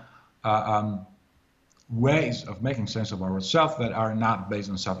are ways of making sense of ourselves that are not based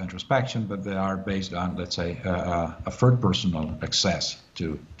on self-introspection, but they are based on, let's say, a third personal access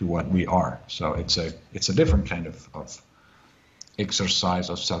to what we are. So it's a different kind of exercise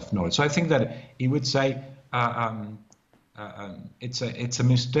of self-knowledge. So I think that he would say it's a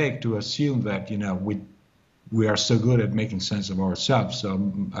mistake to assume that, you know, we are so good at making sense of ourselves. So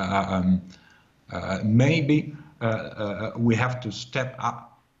maybe we have to step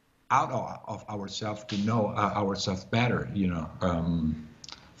out of ourselves to know ourselves better, you know.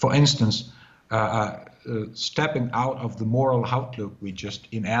 For instance, stepping out of the moral outlook we just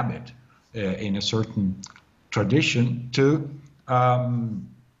inhabit in a certain tradition to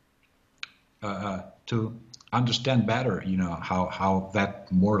understand better, you know, how that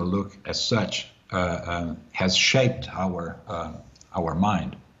moral look as such has shaped our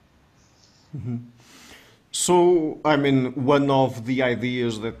mind. Mm-hmm. So, I mean, one of the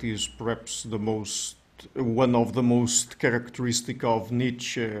ideas that is perhaps one of the most characteristic of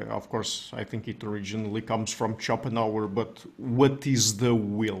Nietzsche, of course, I think it originally comes from Schopenhauer, but what is the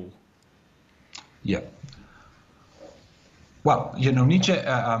will? Yeah. Well, Nietzsche,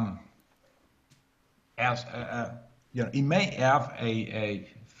 as he may have a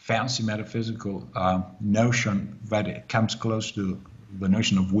fancy metaphysical notion that it comes close to the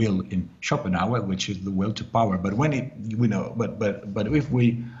notion of will in Schopenhauer, which is the will to power. But when but if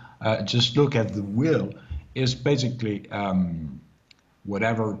we just look at the will, is basically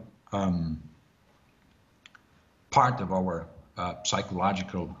whatever part of our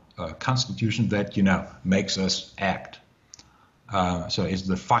psychological constitution that makes us act. So is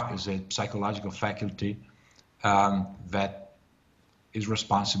a psychological faculty that is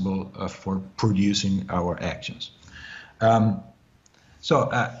responsible for producing our actions. Well,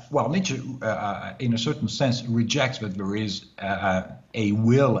 Nietzsche, in a certain sense, rejects that there is a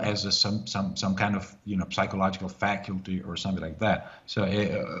will as some kind of psychological faculty or something like that. So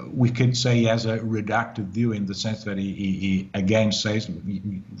we could say he has a reductive view in the sense that he again says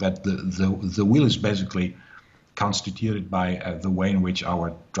that the will is basically constituted by the way in which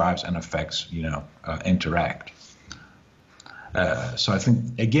our drives and affects interact. So I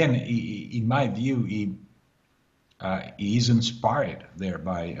think again, in my view, he is inspired there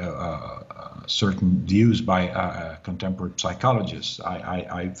by certain views by contemporary psychologists.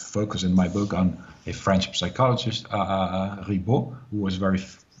 I focus in my book on a French psychologist, Ribot, who was very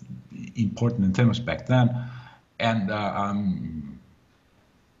important and famous back then. And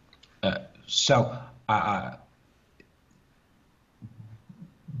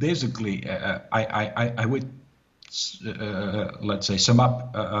basically, I would, let's say, sum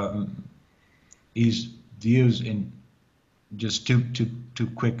up his views in just two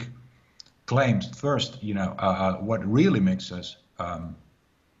quick claims. First, what really makes us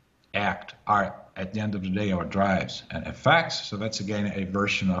act are, at the end of the day, our drives and effects. So that's again a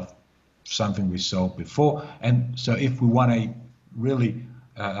version of something we saw before. And so if we want to really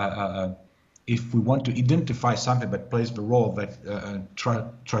if we want to identify something that plays the role that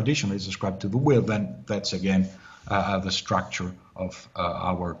traditionally is ascribed to the will, then that's again the structure of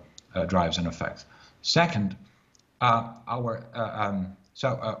our drives and effects. Second,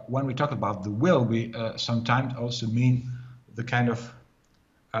 when we talk about the will, we sometimes also mean the kind of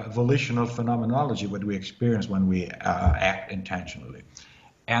volitional phenomenology that we experience when we act intentionally.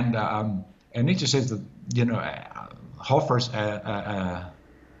 And Nietzsche says that offers a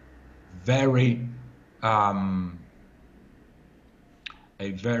very I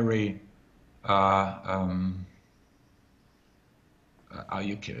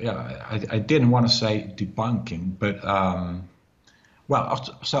didn't want to say debunking, but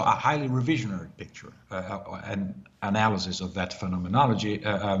so a highly revisionary picture, an analysis of that phenomenology.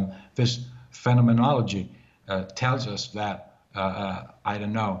 This phenomenology tells us that,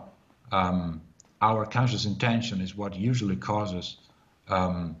 our conscious intention is what usually causes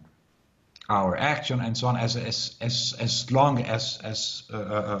our action, and so on. As long as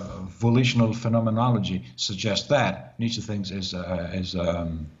volitional phenomenology suggests that, Nietzsche thinks is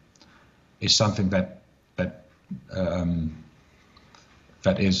something that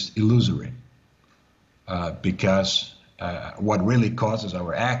is illusory, because what really causes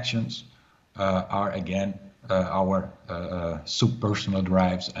our actions are again our subpersonal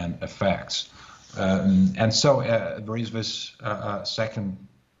drives and effects, and so there is this second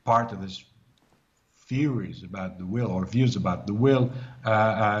part of this theories about the will, or views about the will,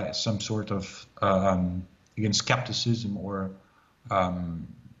 some sort of again skepticism, or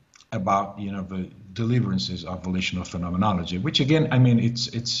about the deliverances of volitional phenomenology, which again, I mean,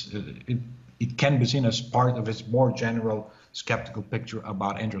 it can be seen as part of its more general skeptical picture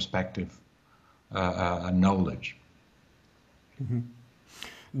about introspective knowledge. Mm-hmm.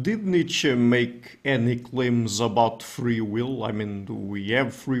 Did Nietzsche make any claims about free will? I mean, do we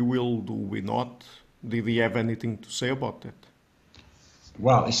have free will? Do we not? Did he have anything to say about that?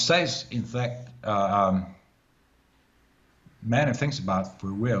 Well, he says, in fact, many things about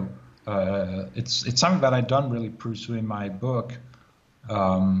free will. It's something that I don't really pursue in my book.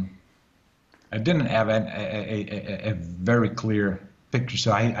 I didn't have a very clear picture,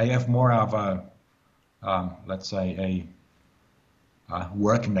 so I have more of a, let's say, a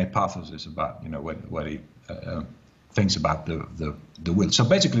working hypothesis about what he thinks about the will. So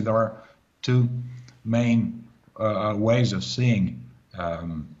basically, there are two main ways of seeing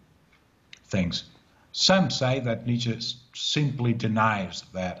things. Some say that Nietzsche simply denies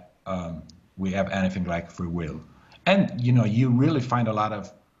that we have anything like free will, and you really find a lot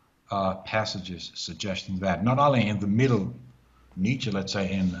of passages suggesting that, not only in the middle Nietzsche, let's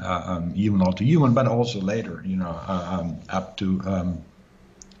say, in Human All Too Human, but also later, up to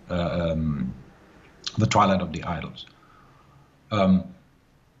The Twilight of the Idols.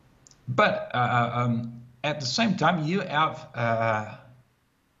 But at the same time, you have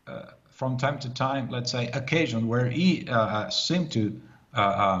from time to time, let's say, occasion where he seemed to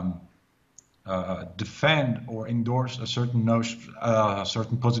defend or endorse a certain notion, a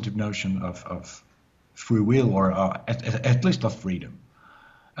certain positive notion of free will, or at least of freedom.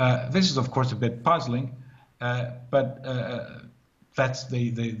 This is, of course, a bit puzzling, but that's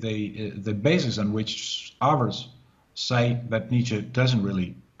the basis on which others say that Nietzsche doesn't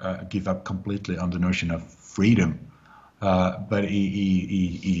really give up completely on the notion of freedom, but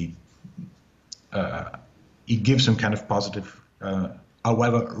he gives some kind of positive,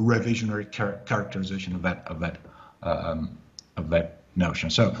 however revisionary characterization of that notion.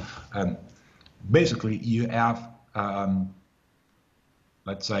 So basically, you have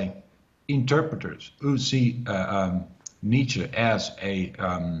let's say interpreters who see Nietzsche as a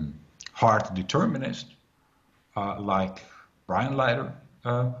hard determinist, like Brian Leider,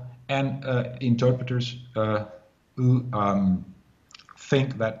 and interpreters who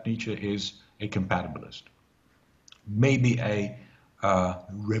think that Nietzsche is a compatibilist, maybe a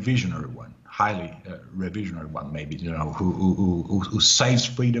revisionary one, highly revisionary one, maybe, who saves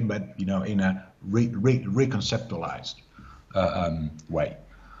freedom, but in a reconceptualized way.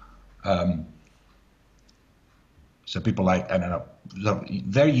 So people like, I don't know,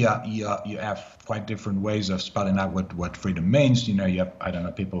 there you have quite different ways of spelling out what freedom means. You have, I don't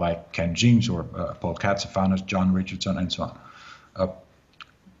know, people like Ken James or Paul Katsafanos, John Richardson, and so on.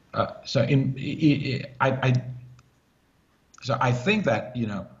 So I think that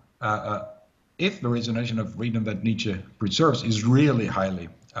if there is a notion of freedom that Nietzsche preserves, is really highly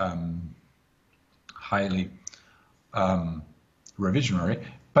revisionary.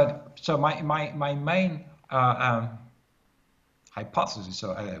 But so my main hypothesis,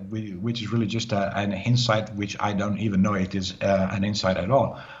 which is really just an insight, which I don't even know it is an insight at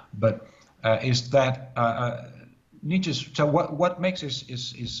all, but is that Nietzsche's. So what makes his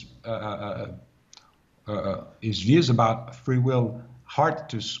views about free will hard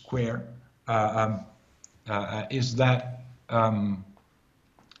to square is that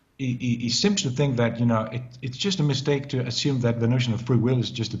he seems to think that it's just a mistake to assume that the notion of free will is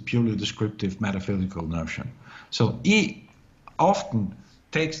just a purely descriptive metaphysical notion. So he often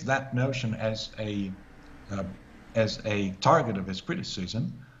takes that notion as a target of his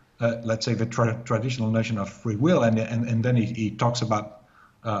criticism. Let's say the traditional notion of free will, and then he talks about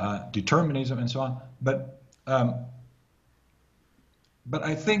determinism and so on. But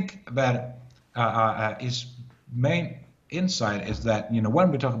I think that his main insight is that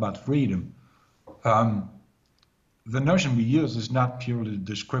when we talk about freedom, the notion we use is not purely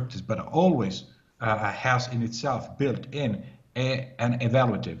descriptive, but always has in itself built in an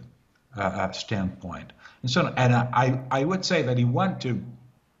evaluative standpoint. And I would say that he want to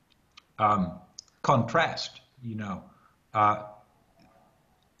contrast,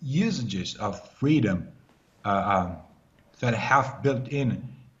 usages of freedom that have built in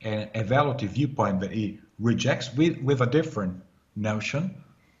an evaluative viewpoint that he rejects with a different notion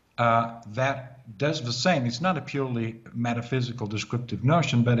that does the same. It's not a purely metaphysical descriptive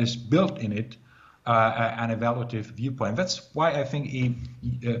notion, but it's built in it an evaluative viewpoint. That's why I think he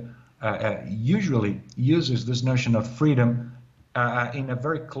usually uses this notion of freedom in a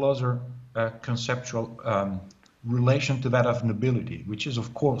very closer conceptual relation to that of nobility, which is,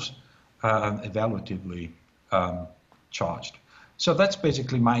 of course, evaluatively charged. So that's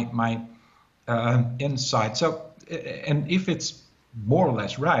basically my insight. So, and if it's more or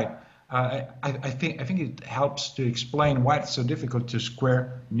less right, I think it helps to explain why it's so difficult to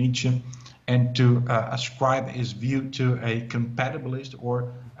square Nietzsche and to ascribe his view to a compatibilist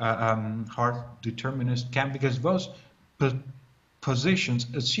or hard determinist camp, because those positions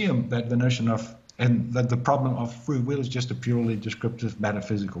assume that the notion of and that the problem of free will is just a purely descriptive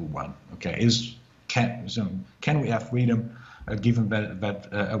metaphysical one. Okay, can we have freedom given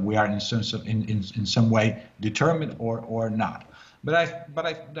that we are in some way determined or not? But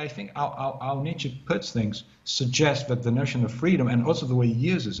I think how Nietzsche puts things suggests that the notion of freedom, and also the way he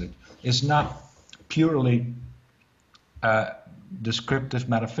uses it, is not purely descriptive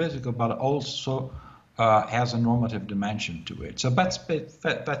metaphysical, but also has a normative dimension to it. So that's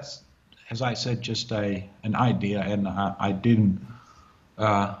as I said, just an idea, and I didn't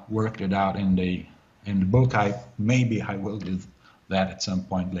work it out in the book. Maybe I will do that at some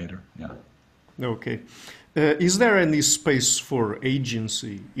point later. Yeah. Okay. Is there any space for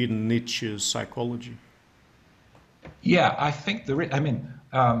agency in Nietzsche's psychology? Yeah, I think there is. I mean,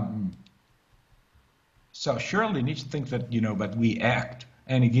 so surely Nietzsche thinks that that we act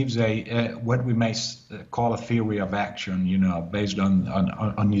and he gives what we may call a theory of action, based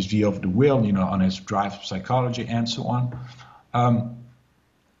on his view of the will, on his drive psychology and so on.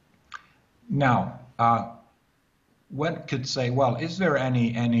 Now, one could say, well, is there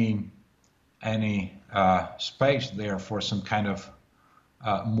any space there for some kind of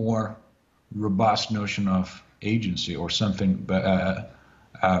more robust notion of agency, or something, but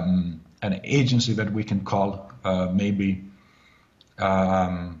an agency that we can call maybe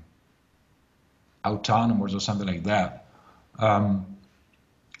autonomous or something like that.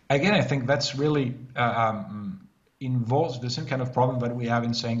 Again, I think that's really involves the same kind of problem that we have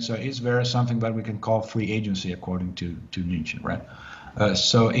in saying, so is there something that we can call free agency according to Nietzsche, right?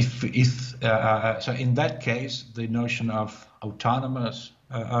 So in that case, the notion of autonomous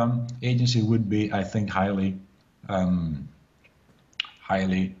agency would be, I think, highly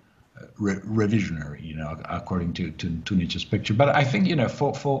revisionary, according to Nietzsche's picture. But I think,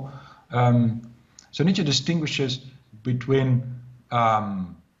 so Nietzsche distinguishes between.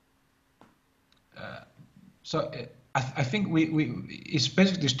 I think his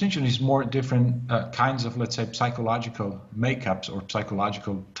basic distinction is more different kinds of, let's say, psychological makeups or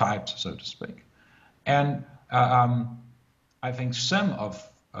psychological types, so to speak, and I think some of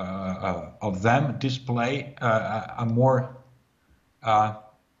them display a more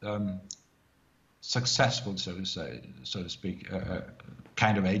successful, so to speak,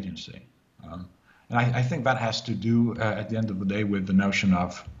 kind of agency, and I think that has to do at the end of the day with the notion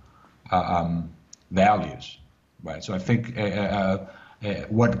of values, right? So I think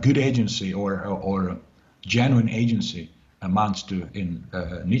what good agency or genuine agency amounts to in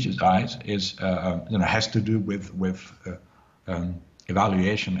Nietzsche's eyes is has to do with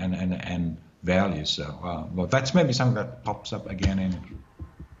evaluation and values. So well, that's maybe something that pops up again in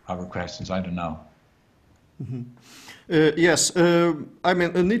our questions. I don't know. Mm-hmm. Yes, I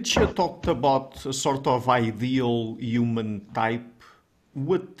mean, Nietzsche talked about a sort of ideal human type.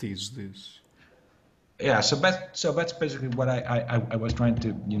 What is this? Yeah, so that's basically what I was trying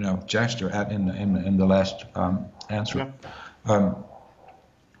to gesture at in the last answer. Yeah.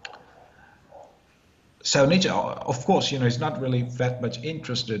 So Nietzsche, of course, is not really that much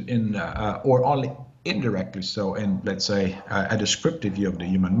interested in, or only indirectly so, in, let's say, a descriptive view of the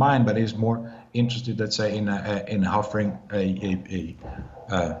human mind, but is more interested, let's say, in offering a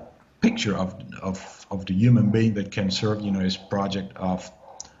picture of the human being that can serve, his project of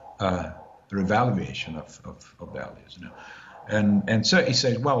revaluation of values, and so he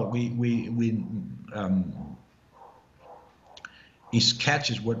says, well, he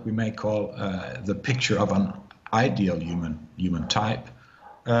sketches what we may call the picture of an ideal human type,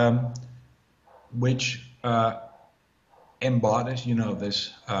 which embodies,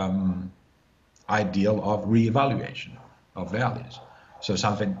 this ideal of reevaluation of values. So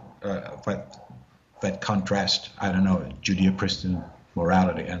something that contrasts, I don't know, Judeo-Christian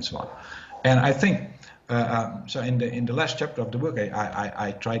morality and so on. And I think so. In the last chapter of the book,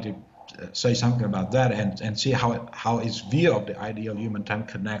 I try to say something about that and see how his view of the ideal human type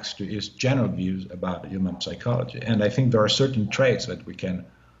connects to his general views about human psychology. And I think there are certain traits that we can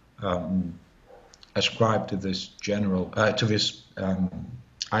ascribe to this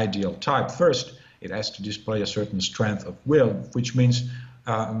ideal type. First, it has to display a certain strength of will, which means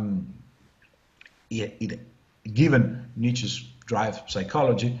given Nietzsche's drive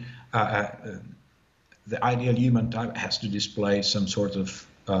psychology, the ideal human type has to display some sort of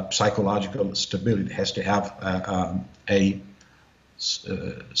psychological stability. It has to have a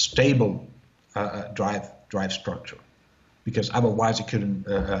stable drive structure, because otherwise it couldn't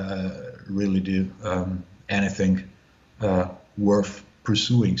really do anything worth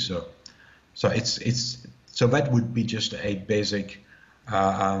pursuing. So that would be just a basic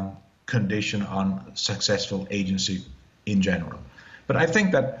condition on successful agency in general. But I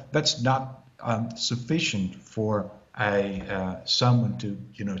think that that's not sufficient for someone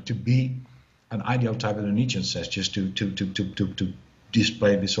to be an ideal type, as Nietzsche says, just to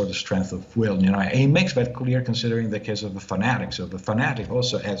display this sort of strength of will. And he makes that clear considering the case of the fanatic. So the fanatic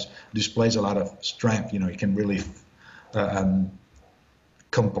also displays a lot of strength. He can really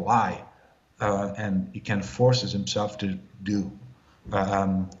comply, and he can forces himself to do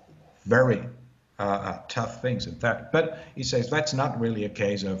very tough things, in fact. But he says that's not really a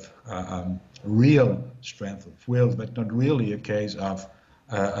case of real strength of will. That's not really a case of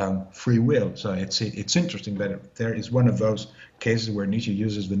free will. So it's interesting that there is one of those cases where Nietzsche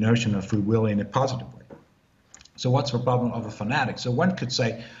uses the notion of free will in a positive way. So what's the problem of a fanatic? So one could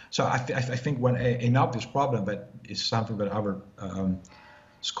say, so I think an obvious problem that is something that our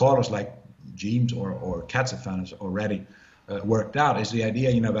scholars like James or Katzenfans already worked out is the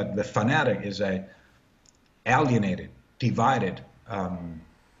idea, that the fanatic is a alienated, divided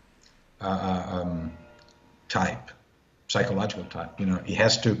type, psychological type. He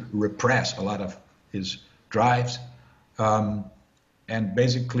has to repress a lot of his drives, and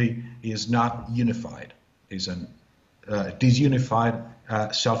basically he is not unified. He's an disunified,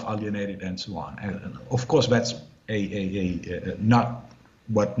 self-alienated, and so on. And of course, that's a not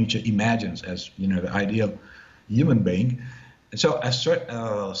what Nietzsche imagines as the ideal human being. And so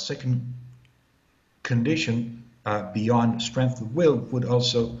a second condition beyond strength of will would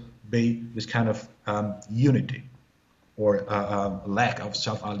also be this kind of unity or lack of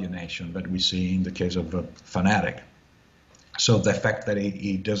self-alienation that we see in the case of a fanatic. So the fact that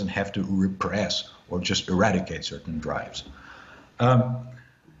he doesn't have to repress or just eradicate certain drives.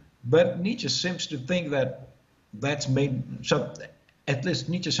 But Nietzsche seems to think that that's made, so at least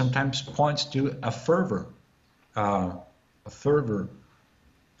Nietzsche sometimes points to a fervor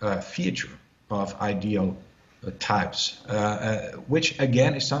feature of ideal types, which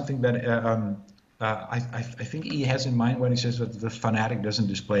again is something that I think he has in mind when he says that the fanatic doesn't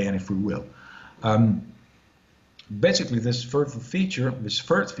display any free will. Basically, this third feature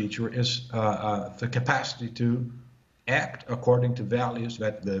is the capacity to act according to values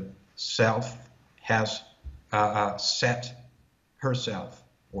that the self has set herself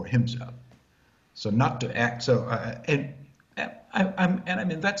or himself. So not to act. So and I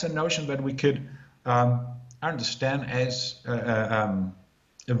mean that's a notion that we could understand as a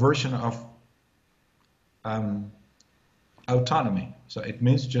version of autonomy. So it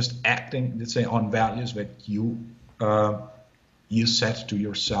means just acting, let's say, on values that you set to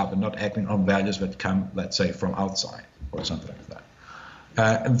yourself, and not acting on values that come, let's say, from outside or something like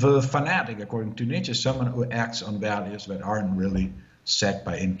that. The fanatic, according to Nietzsche, is someone who acts on values that aren't really set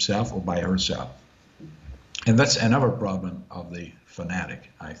by himself or by herself. And that's another problem of the fanatic,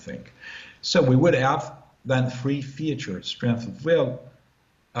 I think. So we would have then three features: strength of will,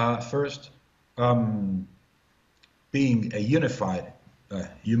 first, being a unified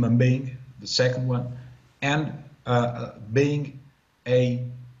human being, the second one, and being a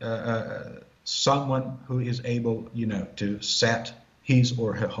someone who is able, to set his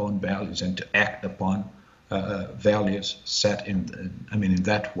or her own values and to act upon values set in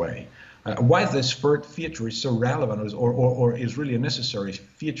that way. Why this third feature is so relevant or is really a necessary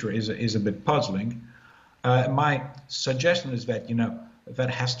feature is a bit puzzling. My suggestion is that, that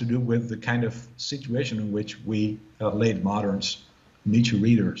has to do with the kind of situation in which we late moderns, Nietzsche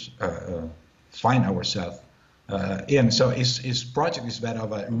readers, find ourselves in. So his project is that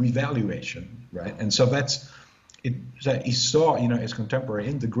of a revaluation, right? And so that's it. That he saw, his contemporary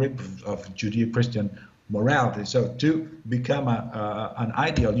in the grip of Judeo-Christian morality. So to become an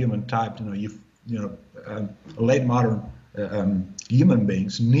ideal human type, late modern human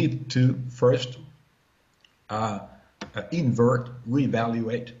beings need to first invert,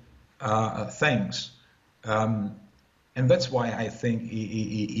 reevaluate things, and that's why I think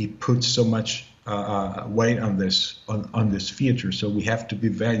he puts so much weight on this feature. So we have to be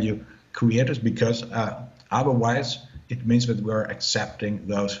value creators, because otherwise it means that we are accepting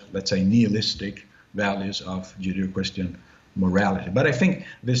those, let's say, nihilistic values of Judeo-Christian morality. But I think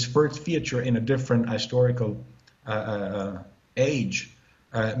this first feature in a different historical age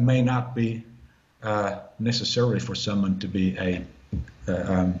may not be necessary for someone to be a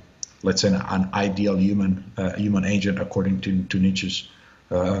let's say an ideal human agent according to Nietzsche's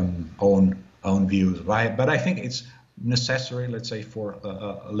own views. Right? But I think it's necessary, let's say, for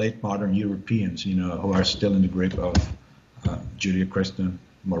late modern Europeans, who are still in the grip of Judeo-Christian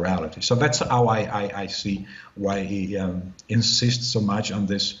morality. So that's how I see why he insists so much on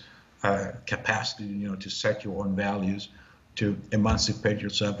this capacity, to set your own values, to emancipate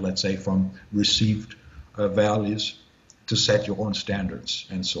yourself, let's say, from received values, to set your own standards,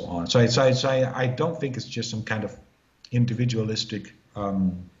 and so on. So I don't think it's just some kind of individualistic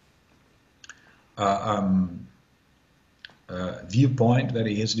viewpoint that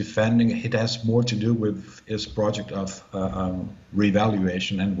he is defending. It has more to do with his project of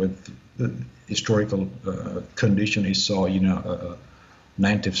revaluation and with the historical condition he saw,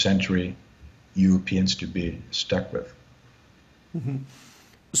 19th century Europeans to be stuck with. Mm-hmm.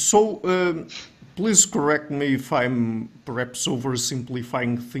 So, please correct me if I'm perhaps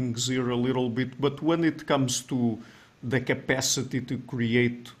oversimplifying things here a little bit, but when it comes to the capacity to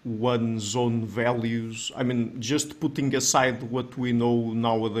create one's own values, just putting aside what we know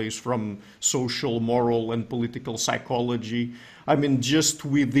nowadays from social, moral, and political psychology, just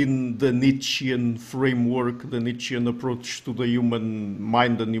within the Nietzschean framework, the Nietzschean approach to the human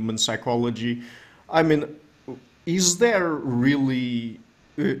mind and human psychology, Is there really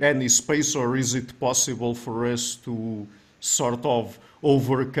any space, or is it possible for us to sort of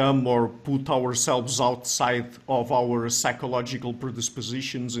overcome or put ourselves outside of our psychological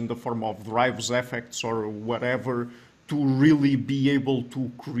predispositions in the form of drives, affects, or whatever, to really be able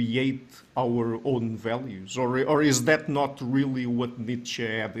to create our own values? Or is that not really what Nietzsche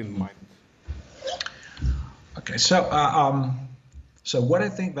had in mind? Okay, so what I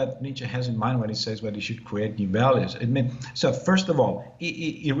think that Nietzsche has in mind when he says that he should create new values, so first of all,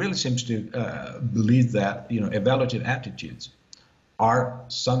 he really seems to believe that evaluative attitudes are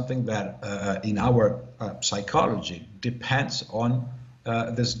something that in our psychology depends on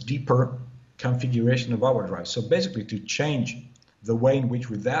this deeper configuration of our drive. So basically, to change the way in which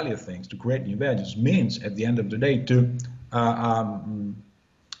we value things, to create new values, means at the end of the day to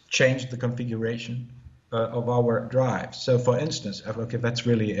change the configuration of our drive. So, for instance, okay, that's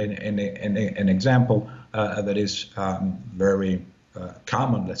really an example that is very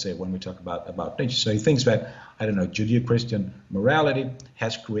common, let's say, when we talk about Nietzsche. So he thinks that, I don't know, Judeo-Christian morality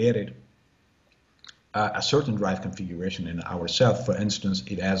has created a certain drive configuration in ourselves. For instance,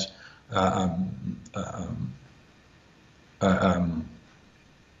 it has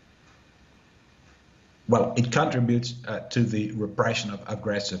well, it contributes to the repression of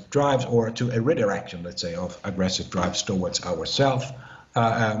aggressive drives, or to a redirection, let's say, of aggressive drives towards ourselves.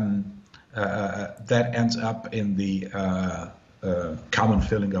 That ends up in the common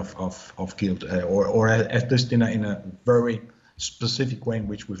feeling of guilt, or at least in a very specific way in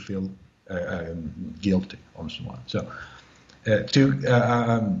which we feel guilty, and so on.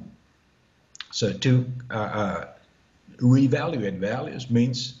 So to reevaluate values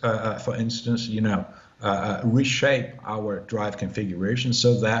means, for instance, reshape our drive configuration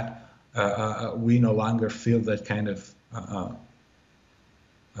so that we no longer feel that kind of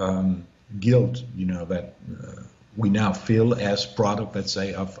guilt, that we now feel as product, let's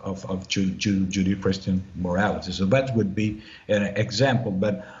say, of Judeo-Christian morality. So that would be an example.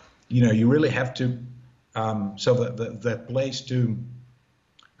 But you really have to. So the place to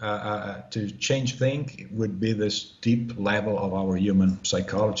change things would be this deep level of our human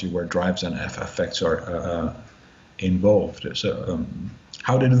psychology, where drives and affects are involved. So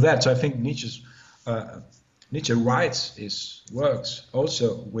how to do that? So I think Nietzsche writes his works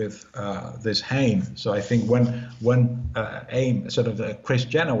also with this aim. So I think one aim, sort of the Chris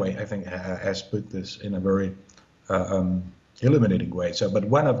Janaway, I think, has put this in a very illuminating way. So, but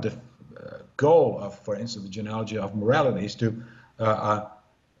one of the goal of, for instance, the genealogy of morality is to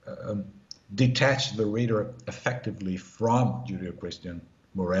detach the reader effectively from Judeo-Christian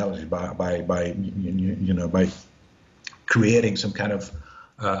morality by creating some kind of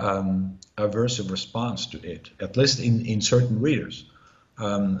aversive response to it, at least in certain readers.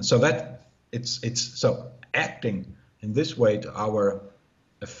 So that it's so acting in this way to our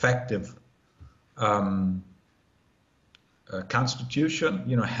effective constitution,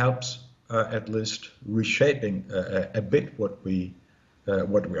 helps at least reshaping a bit what we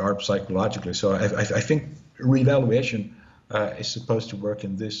are psychologically. So I think reevaluation is supposed to work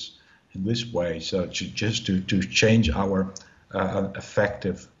in this way. So just to change our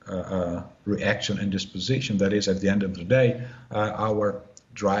effective reaction and disposition. That is, at the end of the day, our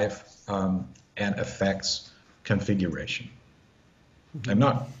drive and effects configuration. I'm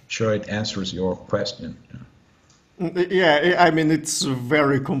not sure it answers your question. Yeah, I mean, it's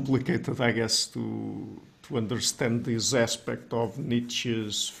very complicated, I guess, to understand this aspect of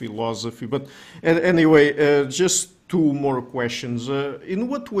Nietzsche's philosophy. But anyway, just two more questions. In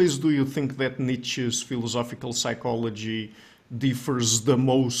what ways do you think that Nietzsche's philosophical psychology differs the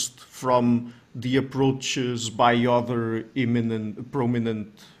most from the approaches by other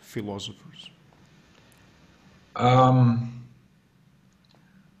prominent philosophers?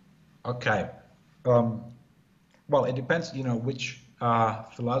 Okay. Well, it depends, which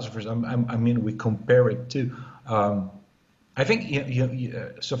philosophers. I mean, we compare it to. I think.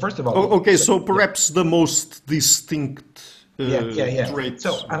 So first of all. Okay, so perhaps the most distinct traits.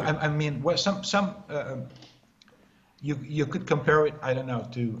 So I mean, well, some. You could compare it, I don't know,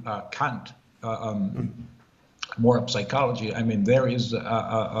 to Kant, more psychology. I mean, there is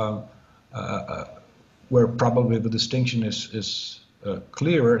where probably the distinction is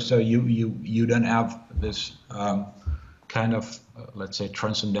clearer. So you don't have this kind of let's say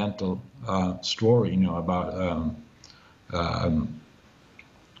transcendental story, about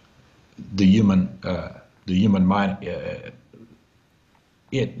the human mind.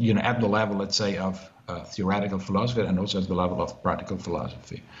 At the level, let's say, of theoretical philosophy, and also at the level of practical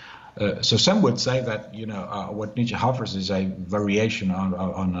philosophy. So some would say that what Nietzsche offers is a variation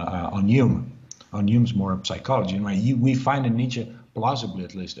on Hume. on Hume's more psychology. We find in Nietzsche, plausibly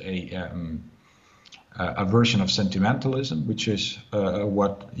at least, a version of sentimentalism, which is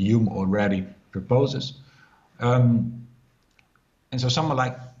what Hume already proposes. And so someone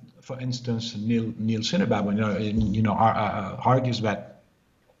like, for instance, Neil Sinnebaum, argues that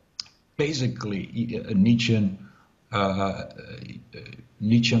basically Nietzschean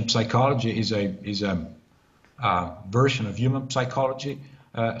psychology is a version of human psychology,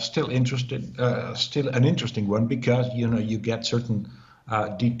 still an interesting one, because you get certain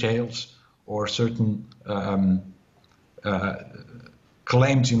details or certain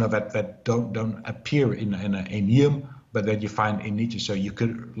claims that don't appear in Hume, but that you find in Nietzsche. So you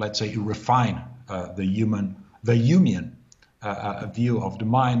could, let's say, refine the Humean view of the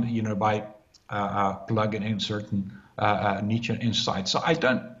mind, by plugging in certain Nietzschean insights. So I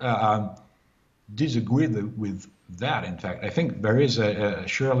don't disagree with that. In fact, I think there is a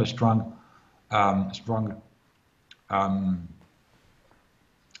surely strong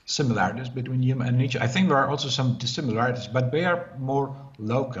similarities between Hume and Nietzsche. I think there are also some dissimilarities, but they are more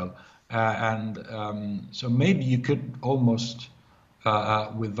local. So maybe you could almost,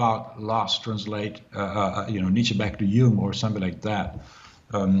 without loss, translate, Nietzsche back to Hume or something like that.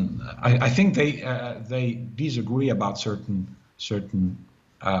 I think they disagree about certain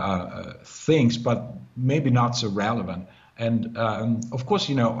things, but maybe not so relevant. And of course,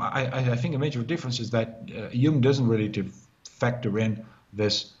 I think a major difference is that Hume doesn't really to factor in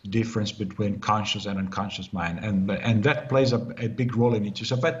this difference between conscious and unconscious mind, and that plays a big role in Nietzsche.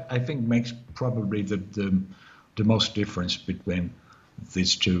 So that, I think, makes probably the most difference between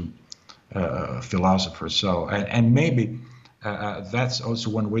these two philosophers. So and maybe that's also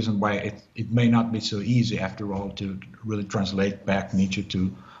one reason why it may not be so easy, after all, to really translate back Nietzsche to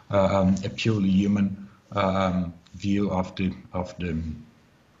a purely human view of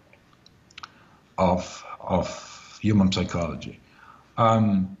human psychology.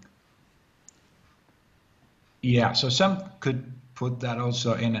 So some could put that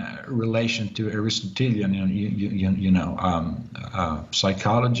also in a relation to Aristotelian,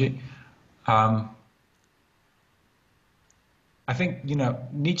 psychology. I think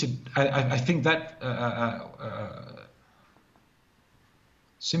Nietzsche. I think that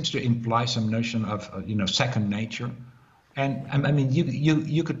seems to imply some notion of second nature. And I mean,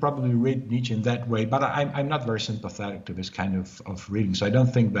 you could probably read Nietzsche in that way, but I'm not very sympathetic to this kind of reading. So I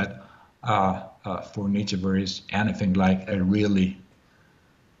don't think that for Nietzsche there is anything like a really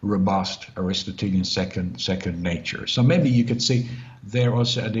robust Aristotelian second nature. So maybe you could see there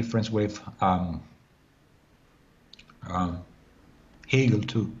also a difference with Hegel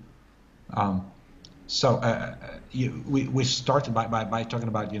too. We started by talking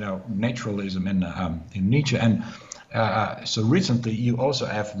about naturalism in Nietzsche, and so recently you also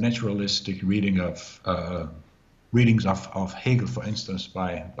have naturalistic readings of Hegel, for instance,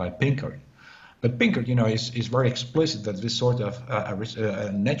 by Pinkert. But Pinkert, is very explicit that this sort of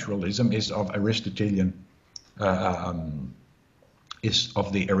naturalism is of Aristotelian, is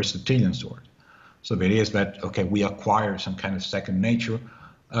of the Aristotelian sort. So the idea is that, okay, we acquire some kind of second nature,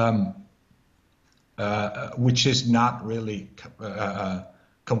 which is not really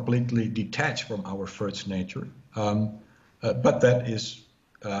completely detached from our first nature, but that is,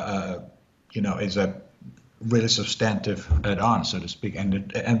 is a really substantive add-on, so to speak, and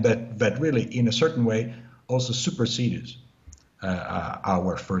that really, in a certain way, also supersedes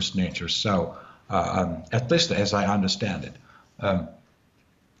our first nature. So, at least as I understand it.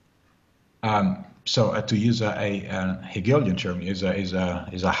 So to use a Hegelian term, is a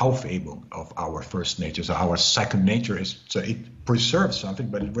Haufhebung of our first nature. So our second nature it preserves something,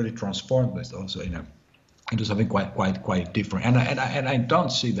 but it really transforms it also into something quite different. And I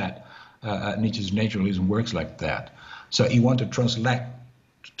don't see that Nietzsche's naturalism works like that. So he wanted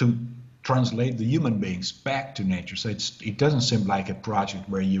to translate the human beings back to nature. So it doesn't seem like a project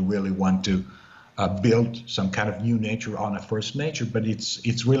where you really want to build some kind of new nature on a first nature, but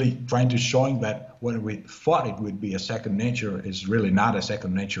it's really trying to showing that when we thought it would be a second nature is really not a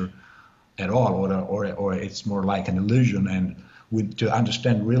second nature at all, or it's more like an illusion. And to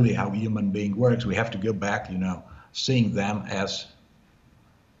understand really how human being works, we have to go back, seeing them as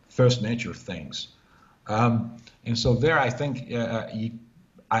first nature things. And so there, I think,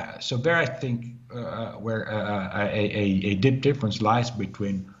 where a deep difference lies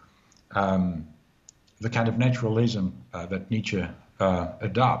between the kind of naturalism that Nietzsche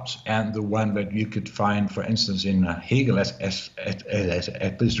adopts, and the one that you could find, for instance, in Hegel as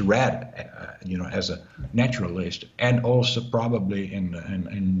at least read, as a naturalist, and also probably in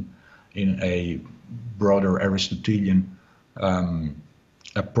a broader Aristotelian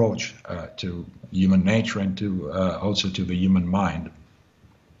approach to human nature and to also to the human mind.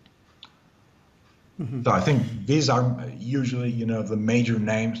 So I think these are usually, the major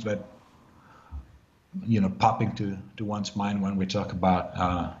names that, pop into one's mind when we talk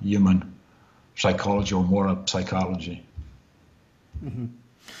about human psychology or moral psychology.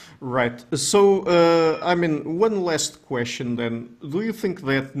 Right. So, one last question then. Do you think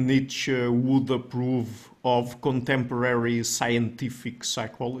that Nietzsche would approve of contemporary scientific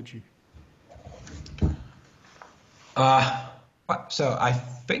psychology? So I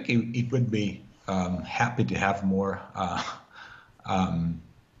think it would be happy to have more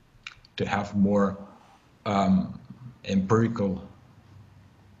empirical,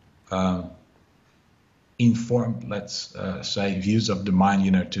 informed, let's say, views of the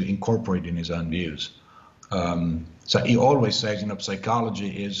mind, to incorporate in his own views. So he always says,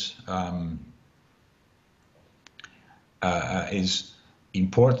 psychology is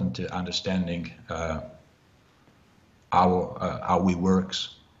important to understanding how we work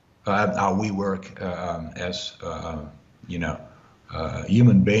as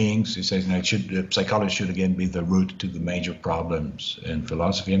human beings. He says, psychology should again be the root to the major problems in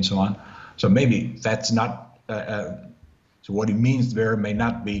philosophy and so on. So maybe that's not. So what he means there may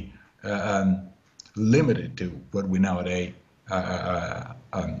not be limited to what we nowadays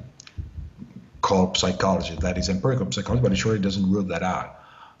call psychology, that is empirical psychology, but it surely doesn't rule that out.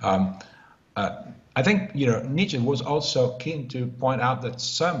 I think Nietzsche was also keen to point out that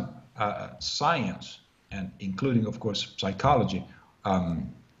some science, and including of course psychology,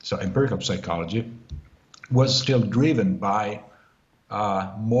 so empirical psychology, was still driven by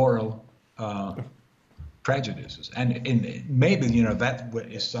moral prejudices, and maybe that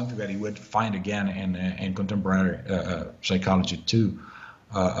is something that he would find again in contemporary psychology too.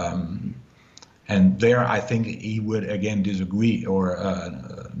 And there, I think he would again disagree or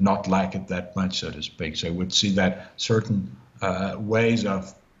not like it that much, so to speak. So he would see that certain ways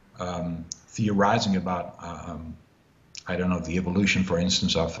of theorizing about, I don't know, the evolution, for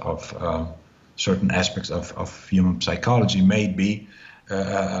instance, of certain aspects of human psychology may be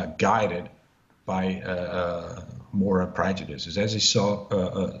guided by moral prejudices, as he saw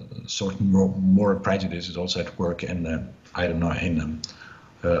certain moral prejudices also at work in, I don't know, in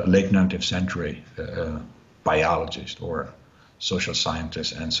late 19th century biologists or social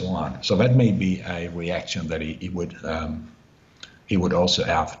scientists and so on. So that may be a reaction that he would also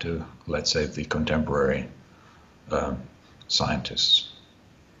have to, let's say, the contemporary scientists.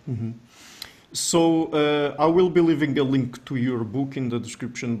 Mm-hmm. So I will be leaving a link to your book in the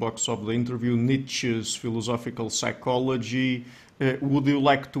description box of the interview, Nietzsche's Philosophical Psychology. Would you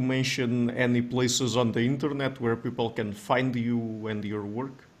like to mention any places on the internet where people can find you and your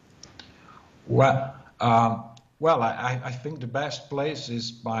work? Well, I think the best place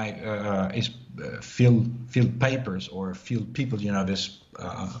is by field papers or field people. This.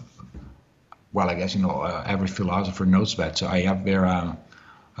 I guess every philosopher knows that. So I have there.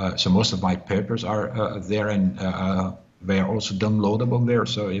 So most of my papers are there, and they are also downloadable there.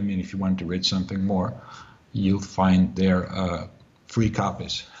 So I mean, if you want to read something more, you'll find there free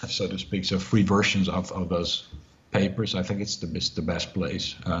copies, so to speak. So free versions of those papers. I think it's the best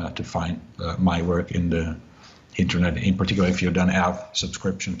place to find my work in the internet, in particular if you don't have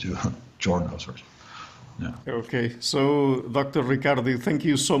subscription to journals or. Yeah. Okay, so Dr. Riccardi, thank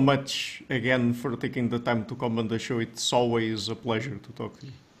you so much again for taking the time to come on the show. It's always a pleasure to talk to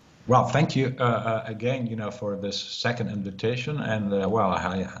you. Well, thank you again, for this second invitation, and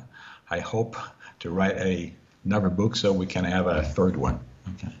I hope to write another book so we can have a third one.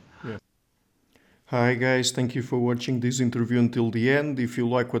 Okay. Yeah. Hi guys, thank you for watching this interview until the end. If you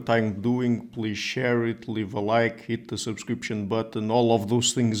like what I'm doing, please share it, leave a like, hit the subscription button, all of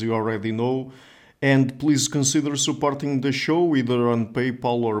those things you already know. And please consider supporting the show either on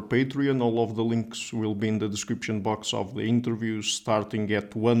PayPal or Patreon. All of the links will be in the description box of the interview, starting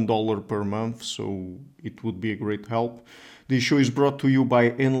at $1 per month, so it would be a great help. This show is brought to you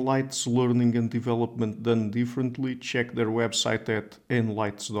by Enlights, Learning and Development Done Differently. Check their website at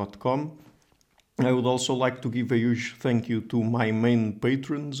enlights.com. I would also like to give a huge thank you to my main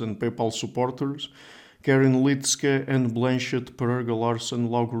patrons and PayPal supporters: Karen Litske and Blanchett, Pererga Larsen,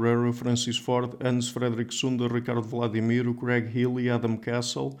 Lau Guerrero, Francis Ford, Hans Frederick Sunder, Ricardo Vladimiro, Greg Healy, Adam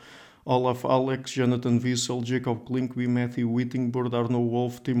Castle, Olaf Alex, Jonathan Wiesel, Jacob Klinkby, Matthew Whittingbird, Arno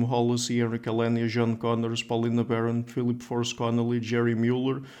Wolf, Tim Hollis, Eric Alenia, John Connors, Paulina Barron, Philip Force Connolly, Jerry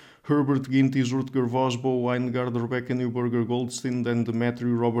Mueller, Herbert Gintis, Rutger Vosbo, Weingard, Rebecca Newberger Goldstein, Dan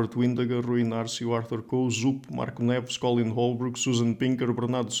Demetrio, Robert Windager, Rui Narcio, Arthur Coe, Zup, Marco Neves, Colin Holbrook, Susan Pinker,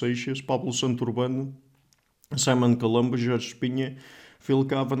 Bernardo Seixas, Pablo Santurbano, Simon Colombo, Jorge Espinha, Phil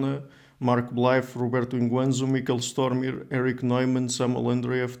Kavanagh, Mark Blythe, Roberto Inguanzo, Michael Stormir, Eric Neumann, Samuel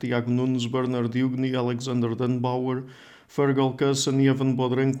Andreev, Tiago Nunes, Bernard Hugni, Alexander Dunbauer, Fergal Cusson, Evan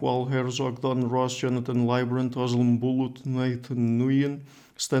Bodrenko, Al Herzog, Don Ross, Jonathan Librant, Oslem Bullitt, Nathan Nguyen,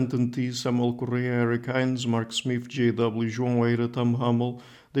 Stanton T, Samuel Correa, Eric Hines, Mark Smith, J.W., João Eira, Tom Hummel,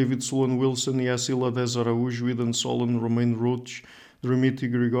 David Sloan Wilson, Yacila Dez Araújo, Eden Solon, Romain Roach, Dmitry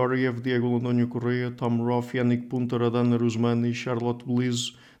Grigoriev, Diego Antonio Correa, Tom Roth, Yannick Punter, Adana Rusmani, Charlotte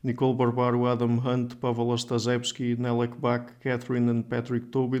Bliss, Nicole Barbaro, Adam Hunt, Pavel Ostazewski, Nelek Bach, Catherine and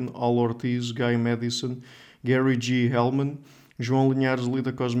Patrick Tobin, Al Ortiz, Guy Madison, Gary G. Hellman, João Linhares,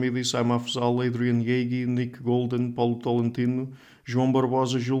 Lida Cosmidis, Sam Afzal, Adrian Yegi, Nick Golden, Paulo Tolentino, João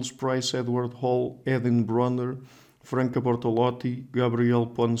Barbosa, Jules Price, Edward Hall, Edin Bronner, Franca Bortolotti, Gabriel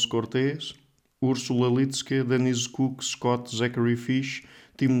Pons Cortez, Ursula Litske, Denise Cook, Scott Zachary Fish,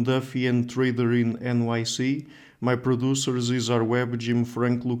 Tim Duffy and Trader in NYC. My producers Izar Webb, Jim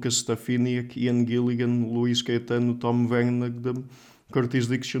Frank, Lucas Stafiniak, Ian Gilligan, Luís Caetano, Tom Vanagdam, Curtis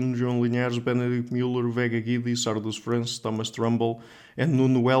Dixon, João Linhares, Benedict Mueller, Vega Guidi, Sardus France, Thomas Trumbull, and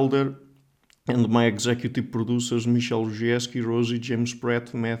Nuno Welder. And my executive producers Michel Rugieski, Rosie, James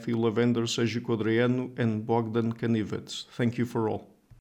Pratt, Matthew Lavender, Sergio Codreanu, and Bogdan Kanivets. Thank you for all.